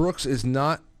 Brooks is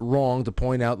not wrong to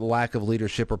point out the lack of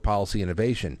leadership or policy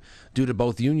innovation. Due to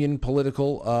both union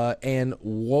political and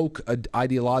woke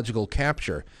ideological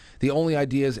capture, the only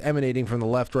ideas emanating from the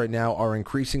left right now are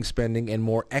increasing spending and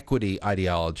more equity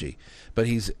ideology. But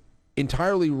he's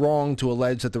entirely wrong to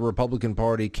allege that the Republican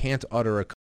Party can't utter a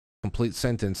complete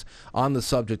sentence on the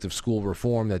subject of school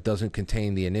reform that doesn't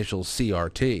contain the initials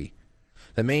CRT.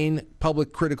 The main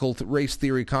public critical race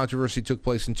theory controversy took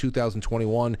place in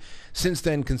 2021. Since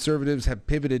then, conservatives have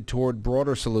pivoted toward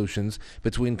broader solutions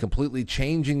between completely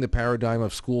changing the paradigm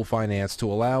of school finance to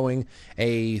allowing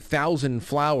 1,000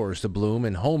 flowers to bloom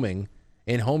and homing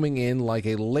in like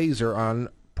a laser on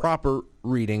proper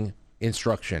reading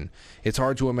instruction. It's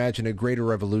hard to imagine a greater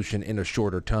revolution in a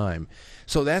shorter time.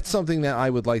 So that's something that I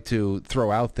would like to throw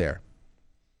out there.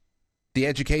 The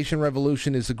education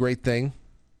revolution is a great thing.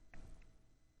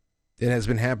 It has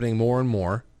been happening more and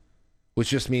more, which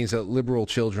just means that liberal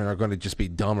children are going to just be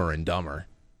dumber and dumber.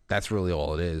 That's really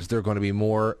all it is. They're going to be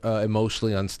more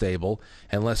emotionally unstable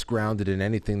and less grounded in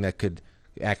anything that could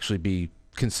actually be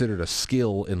considered a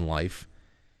skill in life.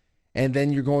 And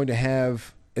then you're going to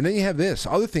have, and then you have this,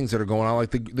 other things that are going on,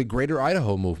 like the Greater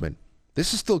Idaho movement.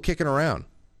 This is still kicking around.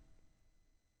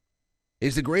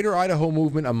 Is the Greater Idaho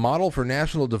movement a model for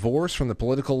national divorce from the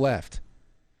political left?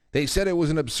 They said it was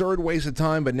an absurd waste of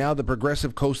time, but now the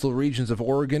progressive coastal regions of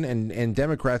Oregon and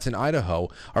Democrats in Idaho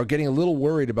are getting a little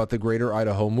worried about the greater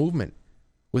Idaho movement.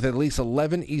 With at least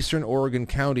 11 eastern Oregon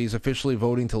counties officially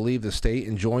voting to leave the state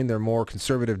and join their more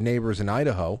conservative neighbors in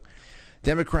Idaho,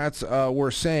 Democrats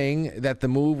were saying that the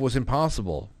move was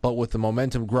impossible. But with the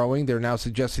momentum growing, they're now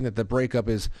suggesting that the breakup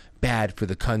is bad for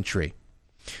the country.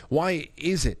 Why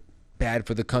is it bad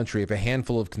for the country if a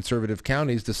handful of conservative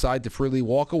counties decide to freely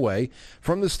walk away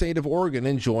from the state of Oregon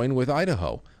and join with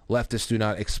Idaho? Leftists do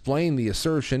not explain the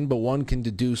assertion, but one can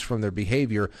deduce from their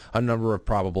behavior a number of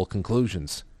probable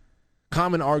conclusions.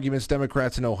 Common arguments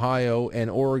Democrats in Ohio and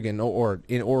Oregon, or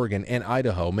in Oregon and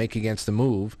Idaho, make against the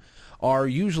move are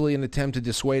usually an attempt to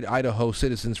dissuade Idaho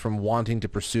citizens from wanting to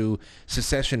pursue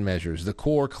secession measures. The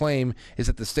core claim is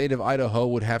that the state of Idaho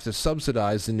would have to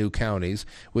subsidize the new counties,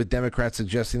 with Democrats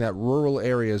suggesting that rural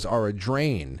areas are a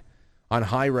drain on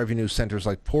high-revenue centers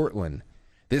like Portland.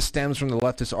 This stems from the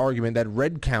leftist argument that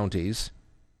red counties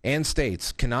and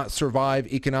states cannot survive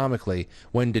economically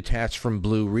when detached from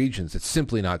blue regions. It's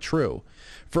simply not true.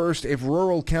 First, if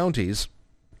rural counties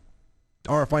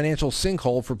are a financial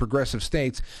sinkhole for progressive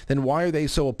states, then why are they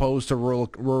so opposed to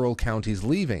rural counties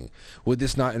leaving? Would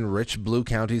this not enrich blue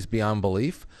counties beyond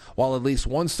belief? While at least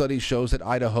one study shows that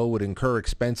Idaho would incur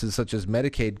expenses such as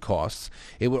Medicaid costs,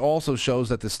 it would also shows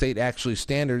that the state actually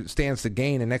stands to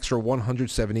gain an extra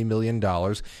 $170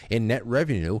 million in net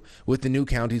revenue with the new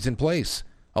counties in place,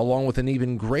 along with an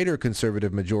even greater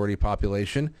conservative majority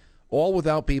population, all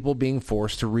without people being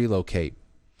forced to relocate.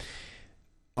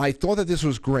 I thought that this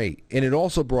was great, and it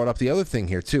also brought up the other thing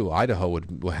here, too. Idaho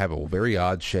would have a very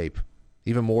odd shape,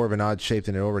 even more of an odd shape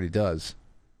than it already does.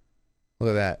 Look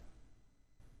at that.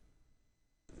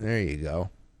 There you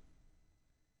go.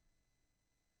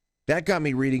 That got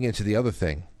me reading into the other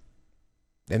thing,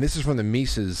 and this is from the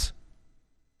Mises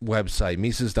website,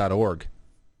 Mises.org.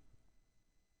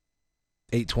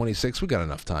 8:26. We got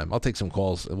enough time. I'll take some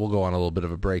calls. We'll go on a little bit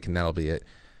of a break, and that'll be it.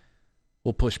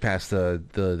 We'll push past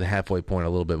the halfway point a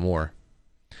little bit more.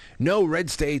 No, red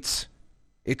states'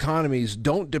 economies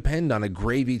don't depend on a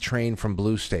gravy train from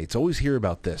blue states. Always hear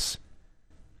about this.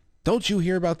 Don't you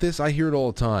hear about this? I hear it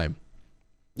all the time.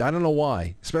 I don't know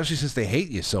why, especially since they hate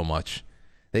you so much.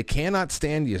 They cannot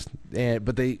stand you,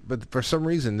 but for some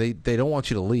reason they don't want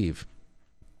you to leave.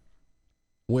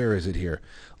 Where is it here?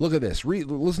 Look at this.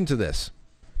 Listen to this.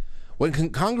 When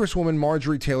Congresswoman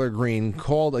Marjorie Taylor Greene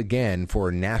called again for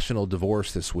a national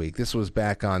divorce this week, this was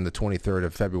back on the 23rd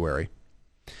of February,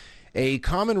 a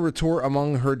common retort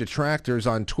among her detractors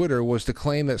on Twitter was to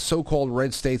claim that so-called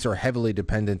red states are heavily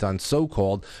dependent on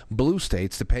so-called blue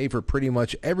states to pay for pretty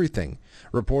much everything.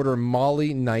 Reporter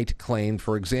Molly Knight claimed,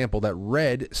 for example, that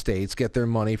red states get their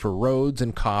money for roads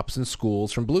and cops and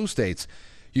schools from blue states.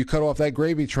 You cut off that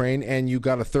gravy train and you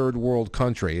got a third world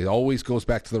country. It always goes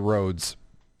back to the roads.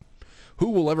 Who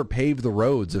will ever pave the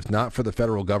roads if not for the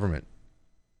federal government?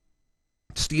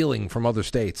 Stealing from other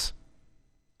states.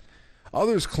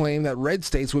 Others claim that red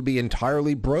states would be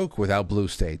entirely broke without blue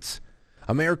states.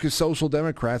 America's social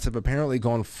democrats have apparently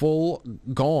gone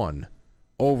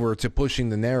over to pushing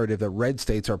the narrative that red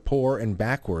states are poor and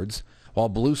backwards, while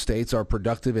blue states are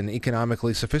productive and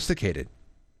economically sophisticated.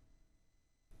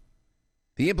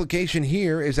 The implication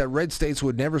here is that red states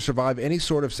would never survive any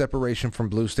sort of separation from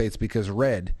blue states because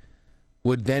red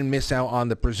would then miss out on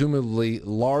the presumably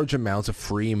large amounts of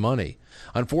free money.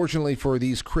 Unfortunately for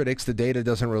these critics, the data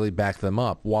doesn't really back them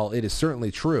up. While it is certainly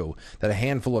true that a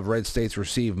handful of red states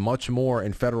receive much more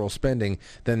in federal spending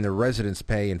than their residents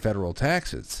pay in federal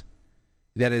taxes,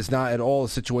 that is not at all the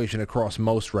situation across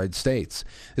most red states.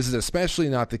 This is especially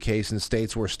not the case in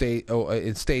states with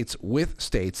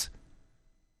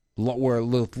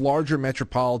larger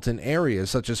metropolitan areas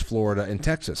such as Florida and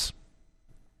Texas.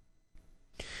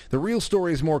 The real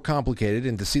story is more complicated,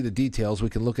 and to see the details, we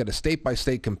can look at a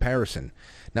state-by-state comparison.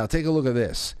 Now, take a look at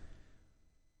this.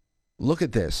 Look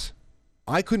at this.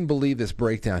 I couldn't believe this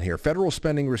breakdown here. Federal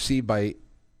spending received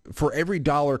for every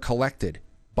dollar collected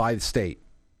by the state.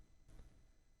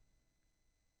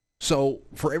 So,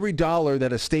 for every dollar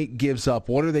that a state gives up,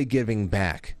 what are they giving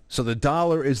back? So, the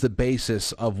dollar is the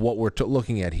basis of what we're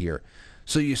looking at here.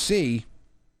 So, you see,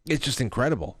 it's just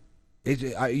incredible.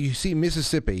 You see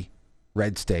Mississippi,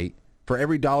 red state, for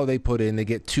every dollar they put in, they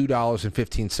get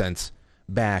 $2.15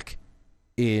 back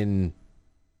in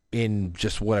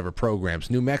just whatever programs.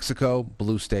 New Mexico,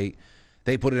 blue state,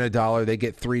 they put in $1, they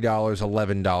get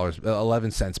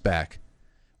 $3.11 back.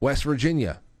 West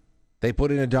Virginia, they put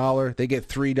in $1, they get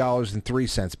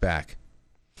 $3.03 back.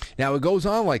 Now it goes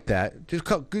on like that,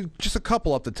 just a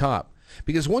couple up the top,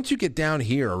 because once you get down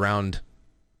here around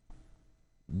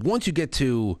once you get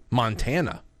to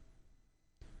Montana,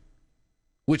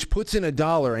 which puts in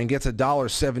 $1 and gets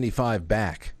 $1.75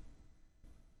 back,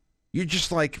 you're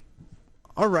just like,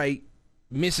 all right,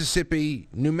 Mississippi,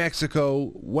 New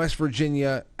Mexico, West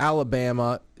Virginia,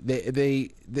 Alabama,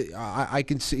 I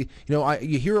can see,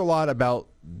 you hear a lot about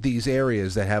these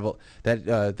areas that have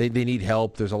they need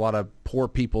help. There's a lot of poor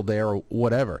people there or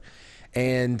whatever.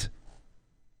 And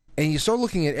you start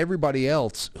looking at everybody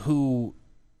else who,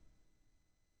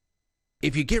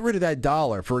 if you get rid of that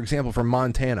 $1, for example, from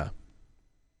Montana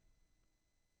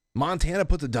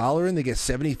puts $1 in, they get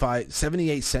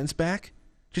 78 cents back.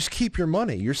 Just keep your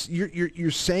money.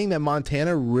 You're saying that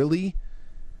Montana really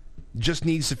just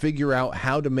needs to figure out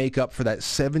how to make up for that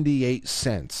 78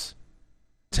 cents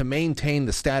to maintain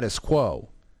the status quo.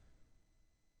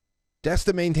 That's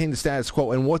to maintain the status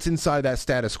quo. And what's inside that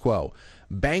status quo?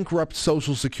 Bankrupt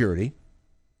Social Security,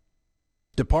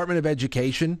 Department of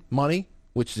Education money,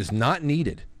 which is not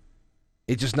needed.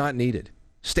 It's just not needed.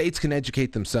 States can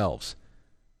educate themselves.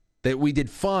 That we did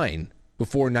fine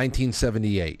before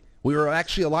 1978. We were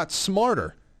actually a lot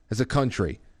smarter as a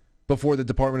country before the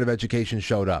Department of Education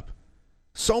showed up.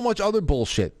 So much other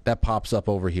bullshit that pops up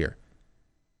over here.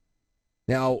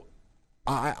 Now,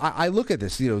 I look at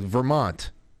this,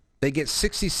 Vermont, they get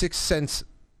 66 cents.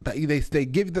 They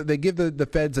give the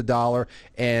feds $1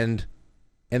 and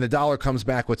the dollar comes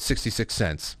back with 66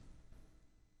 cents.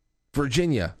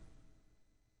 Virginia,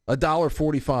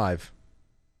 $1.45.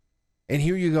 And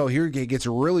here you go. Here it gets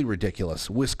really ridiculous.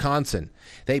 Wisconsin,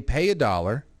 they pay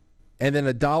 $1 and then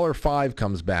 $1.05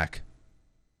 comes back.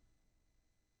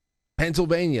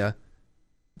 Pennsylvania,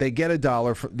 they get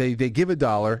 $1. They give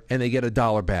 $1 and they get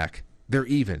 $1 back. They're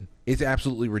even. It's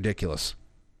absolutely ridiculous.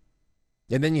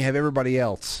 And then you have everybody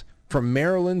else from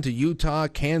Maryland to Utah,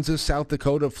 Kansas, South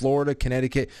Dakota, Florida,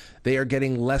 Connecticut. They are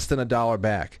getting less than $1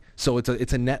 back. So it's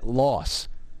a net loss.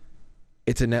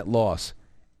 It's a net loss.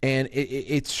 And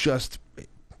it's just,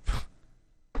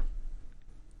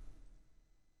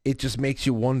 it just makes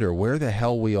you wonder where the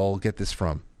hell we all get this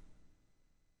from.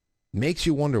 Makes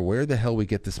you wonder where the hell we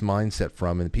get this mindset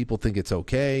from, and people think it's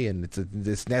okay and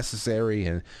it's necessary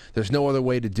and there's no other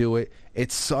way to do it.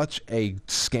 It's such a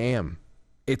scam.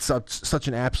 It's such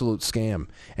an absolute scam.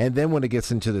 And then when it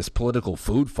gets into this political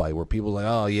food fight where people are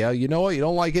like, oh yeah, you know what, you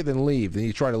don't like it, then leave. Then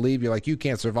you try to leave, you're like, you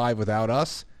can't survive without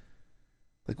us.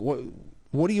 Like,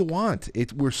 what do you want?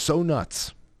 We're so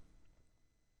nuts.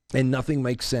 And nothing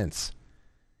makes sense.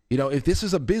 If this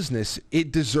is a business,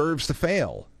 it deserves to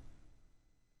fail.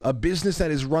 A business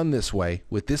that is run this way,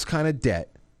 with this kind of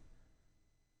debt,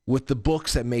 with the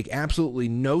books that make absolutely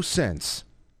no sense,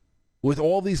 with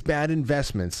all these bad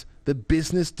investments, the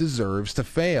business deserves to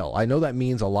fail. I know that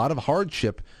means a lot of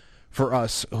hardship for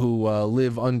us who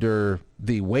live under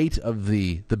the weight of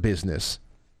the business.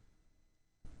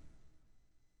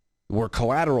 We're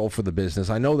collateral for the business.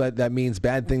 I know that means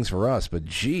bad things for us, but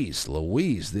geez,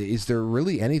 Louise, is there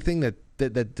really anything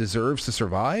that deserves to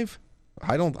survive?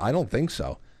 I don't think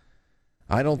so.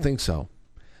 I don't think so.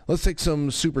 Let's take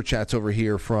some super chats over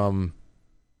here from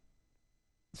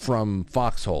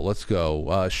Foxhole. Let's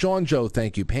go. Sean Joe,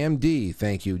 thank you. Pam D,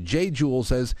 thank you. Jay Jewel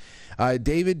says,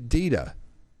 David Dita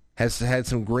has had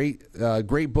some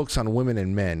great books on women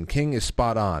and men. King is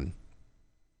spot on.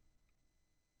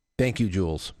 Thank you,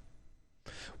 Jules.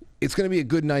 It's going to be a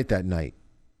good night that night.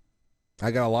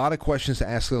 I got a lot of questions to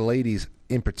ask the ladies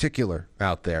in particular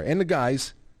out there, and the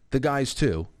guys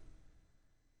too,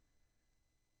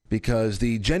 because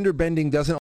the gender bending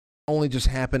doesn't only just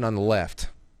happen on the left.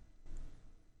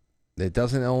 It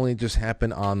doesn't only just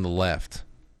happen on the left.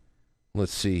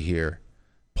 Let's see here.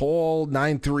 Paul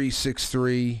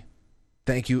 9363.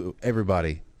 Thank you,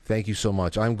 everybody. Thank you so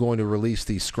much. I'm going to release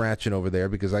the scratching over there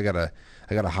because I gotta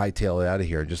hightail it out of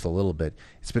here just a little bit.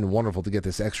 It's been wonderful to get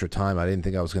this extra time I didn't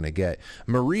think I was going to get.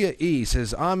 Maria E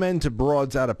says, amen to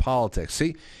broads out of politics.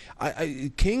 See,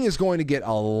 King is going to get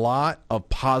a lot of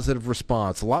positive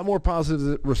response, a lot more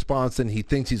positive response than he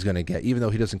thinks he's going to get, even though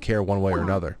he doesn't care one way or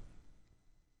another.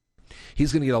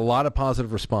 He's going to get a lot of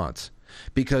positive response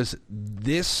because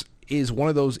this is one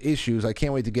of those issues I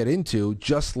can't wait to get into,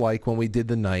 just like when we did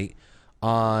the night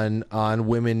on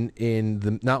women in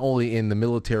the, not only in the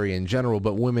military in general,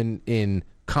 but women in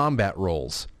combat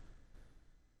roles.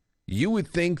 You would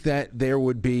think that there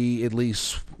would be at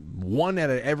least 1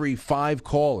 out of every 5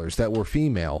 callers that were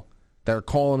female that are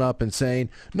calling up and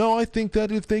saying, no, I think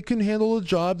that if they can handle a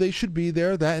job, they should be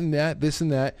there, that and that, this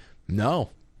and that. No,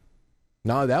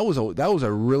 that was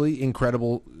a really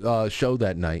incredible show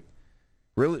that night.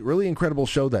 Really, really incredible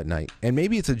show that night. And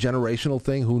maybe it's a generational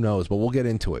thing, who knows, but we'll get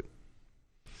into it.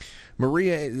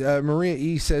 Maria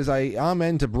E. says, I'm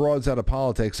into broads out of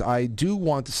politics. I do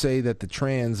want to say that the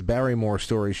trans Barrymore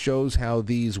story shows how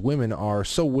these women are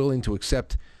so willing to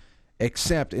accept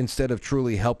instead of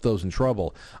truly help those in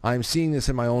trouble. I'm seeing this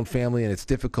in my own family, and it's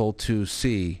difficult to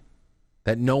see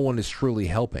that no one is truly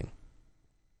helping.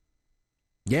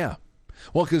 Yeah.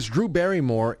 Well, because Drew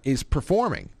Barrymore is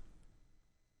performing.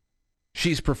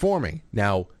 She's performing.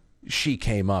 Now, she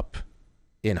came up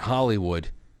in Hollywood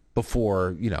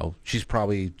before, she's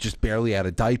probably just barely out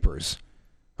of diapers,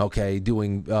 okay,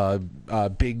 doing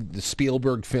big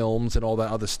Spielberg films and all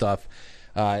that other stuff.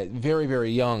 Very,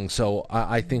 very young, so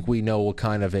I think we know what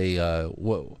kind of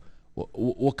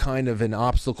what kind of an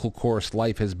obstacle course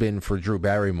life has been for Drew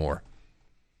Barrymore.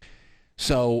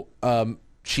 So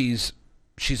she's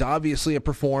obviously a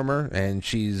performer, and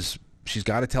she's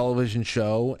got a television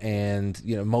show, and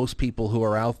most people who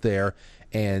are out there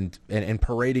and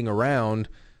parading around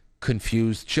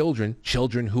confused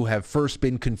children who have first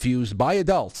been confused by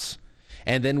adults.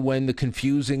 And then when the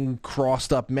confusing,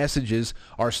 crossed-up messages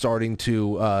are starting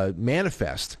to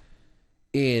manifest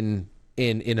in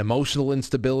emotional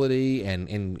instability and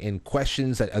in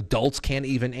questions that adults can't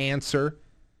even answer,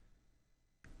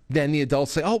 then the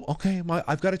adults say, "Oh, okay,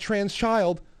 I've got a trans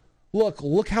child.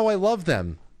 Look how I love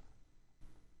them."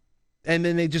 And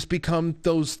then they just become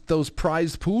those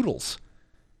prized poodles.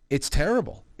 It's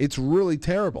terrible. It's really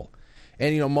terrible.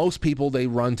 And, most people, they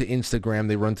run to Instagram,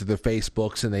 they run to their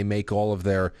Facebooks, and they make all of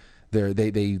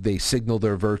they signal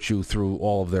their virtue through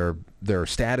all of their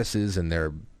statuses and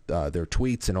their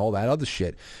tweets and all that other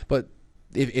shit. But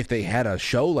if they had a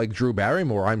show like Drew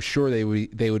Barrymore, I'm sure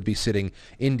they would be sitting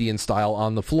Indian style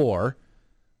on the floor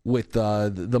with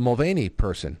the Mulvaney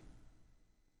person.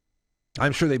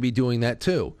 I'm sure they'd be doing that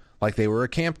too, like they were a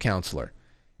camp counselor.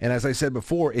 And as I said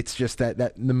before, it's just that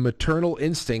the maternal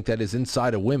instinct that is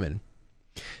inside of women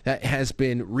that has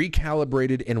been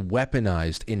recalibrated and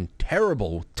weaponized in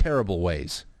terrible, terrible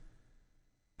ways.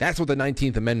 That's what the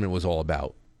 19th Amendment was all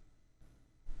about.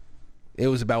 It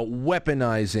was about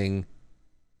weaponizing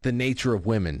the nature of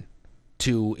women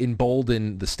to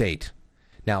embolden the state.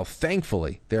 Now,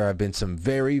 thankfully, there have been some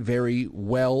very, very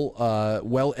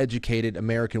well-educated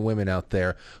American women out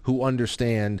there who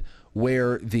understand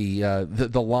where the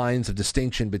lines of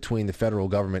distinction between the federal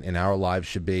government and our lives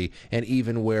should be, and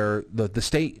even where the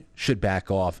state should back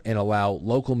off and allow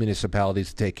local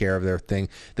municipalities to take care of their thing.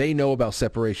 They know about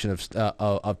separation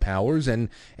of powers, and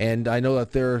I know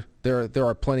that there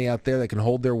are plenty out there that can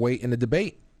hold their weight in a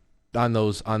debate on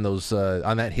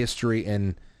that history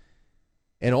and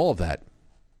all of that.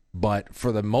 But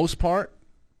for the most part,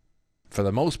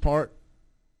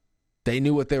 they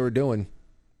knew what they were doing.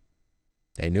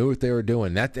 They knew what they were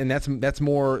doing. That's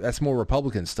more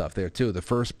Republican stuff there too. The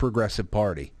first progressive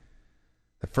party.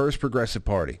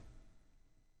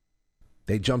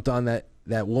 They jumped on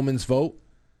that woman's vote,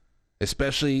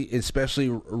 especially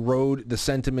rode the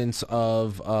sentiments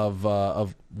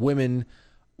of women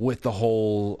with the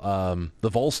whole the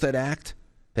Volstead Act.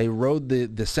 They rode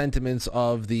the sentiments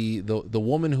of the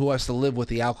woman who has to live with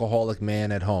the alcoholic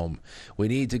man at home. We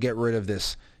need to get rid of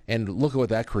this. And look at what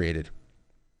that created.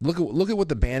 Look at what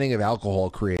the banning of alcohol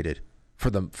created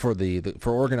for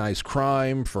organized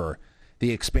crime, for the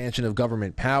expansion of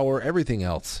government power, everything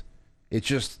else. It's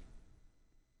just,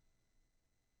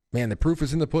 man, the proof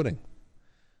is in the pudding.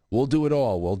 We'll do it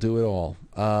all.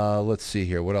 Let's see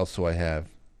here. What else do I have?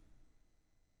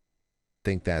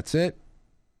 Think that's it.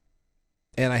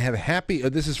 And I have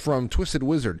this is from Twisted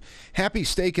Wizard. Happy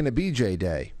Steak and a BJ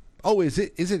Day. Oh, is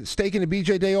it Steak and a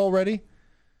BJ Day already?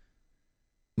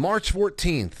 March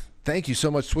 14th. Thank you so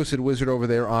much, Twisted Wizard over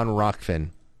there on Rockfin.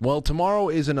 Well, tomorrow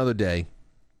is another day.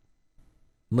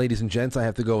 Ladies and gents, I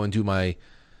have to go and do my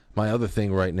other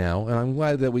thing right now, and I'm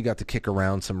glad that we got to kick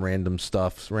around some random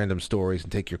stuff, random stories,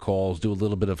 and take your calls, do a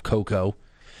little bit of KOKO.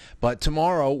 But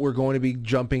tomorrow, we're going to be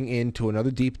jumping into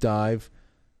another deep dive.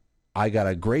 I got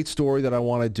a great story that I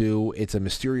want to do. It's a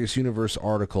Mysterious Universe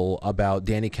article about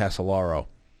Danny Casolaro,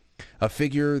 a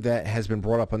figure that has been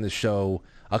brought up on this show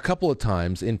a couple of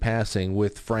times in passing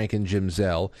with Frank and Jim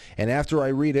Zell. And after I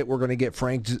read it, we're going to get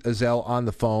Frank Zell on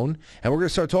the phone, and we're going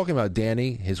to start talking about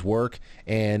Danny, his work,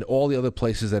 and all the other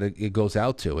places that it goes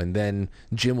out to. And then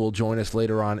Jim will join us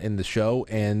later on in the show,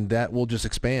 and that will just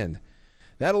expand.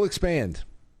 That'll expand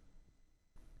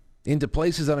into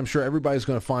places that I'm sure everybody's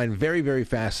going to find very, very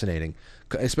fascinating,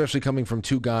 especially coming from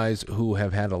two guys who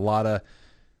have had a lot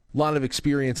of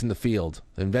experience in the field,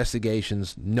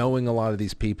 investigations, knowing a lot of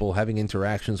these people, having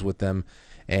interactions with them,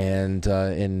 and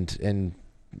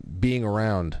being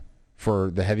around for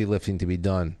the heavy lifting to be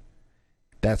done.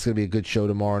 That's going to be a good show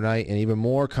tomorrow night, and even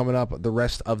more coming up the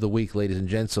rest of the week, ladies and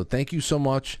gents. So thank you so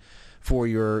much for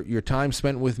your time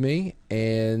spent with me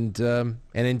and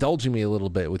indulging me a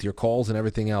little bit with your calls and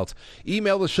everything else.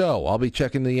 Email the show. I'll be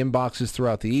checking the inboxes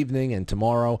throughout the evening and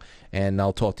tomorrow, and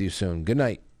I'll talk to you soon. Good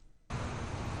night.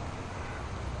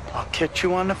 I'll catch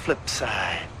you on the flip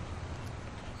side.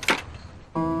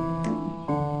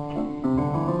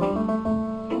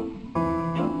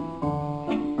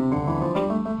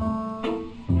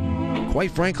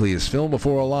 Quite Frankly is filmed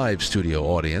before a live studio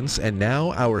audience, and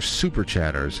now our super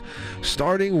chatters,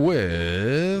 starting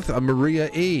with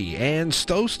Maria E. and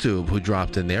Stostube, who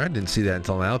dropped in there. I didn't see that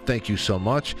until now. Thank you so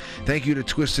much. Thank you to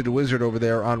Twisted Wizard over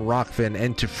there on Rockfin,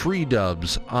 and to Free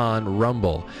Dubs on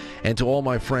Rumble. And to all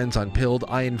my friends on Pilled,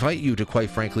 I invite you to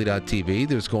QuiteFrankly.tv.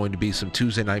 There's going to be some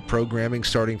Tuesday night programming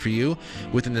starting for you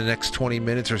within the next 20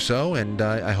 minutes or so, and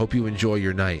I hope you enjoy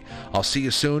your night. I'll see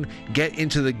you soon. Get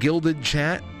into the Gilded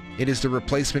Chat. It is the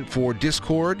replacement for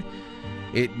Discord.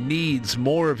 It needs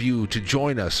more of you to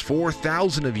join us.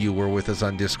 4,000 of you were with us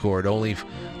on Discord. Only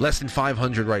less than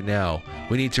 500 right now.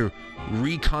 We need to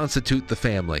reconstitute the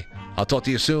family. I'll talk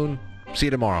to you soon. See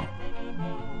you tomorrow.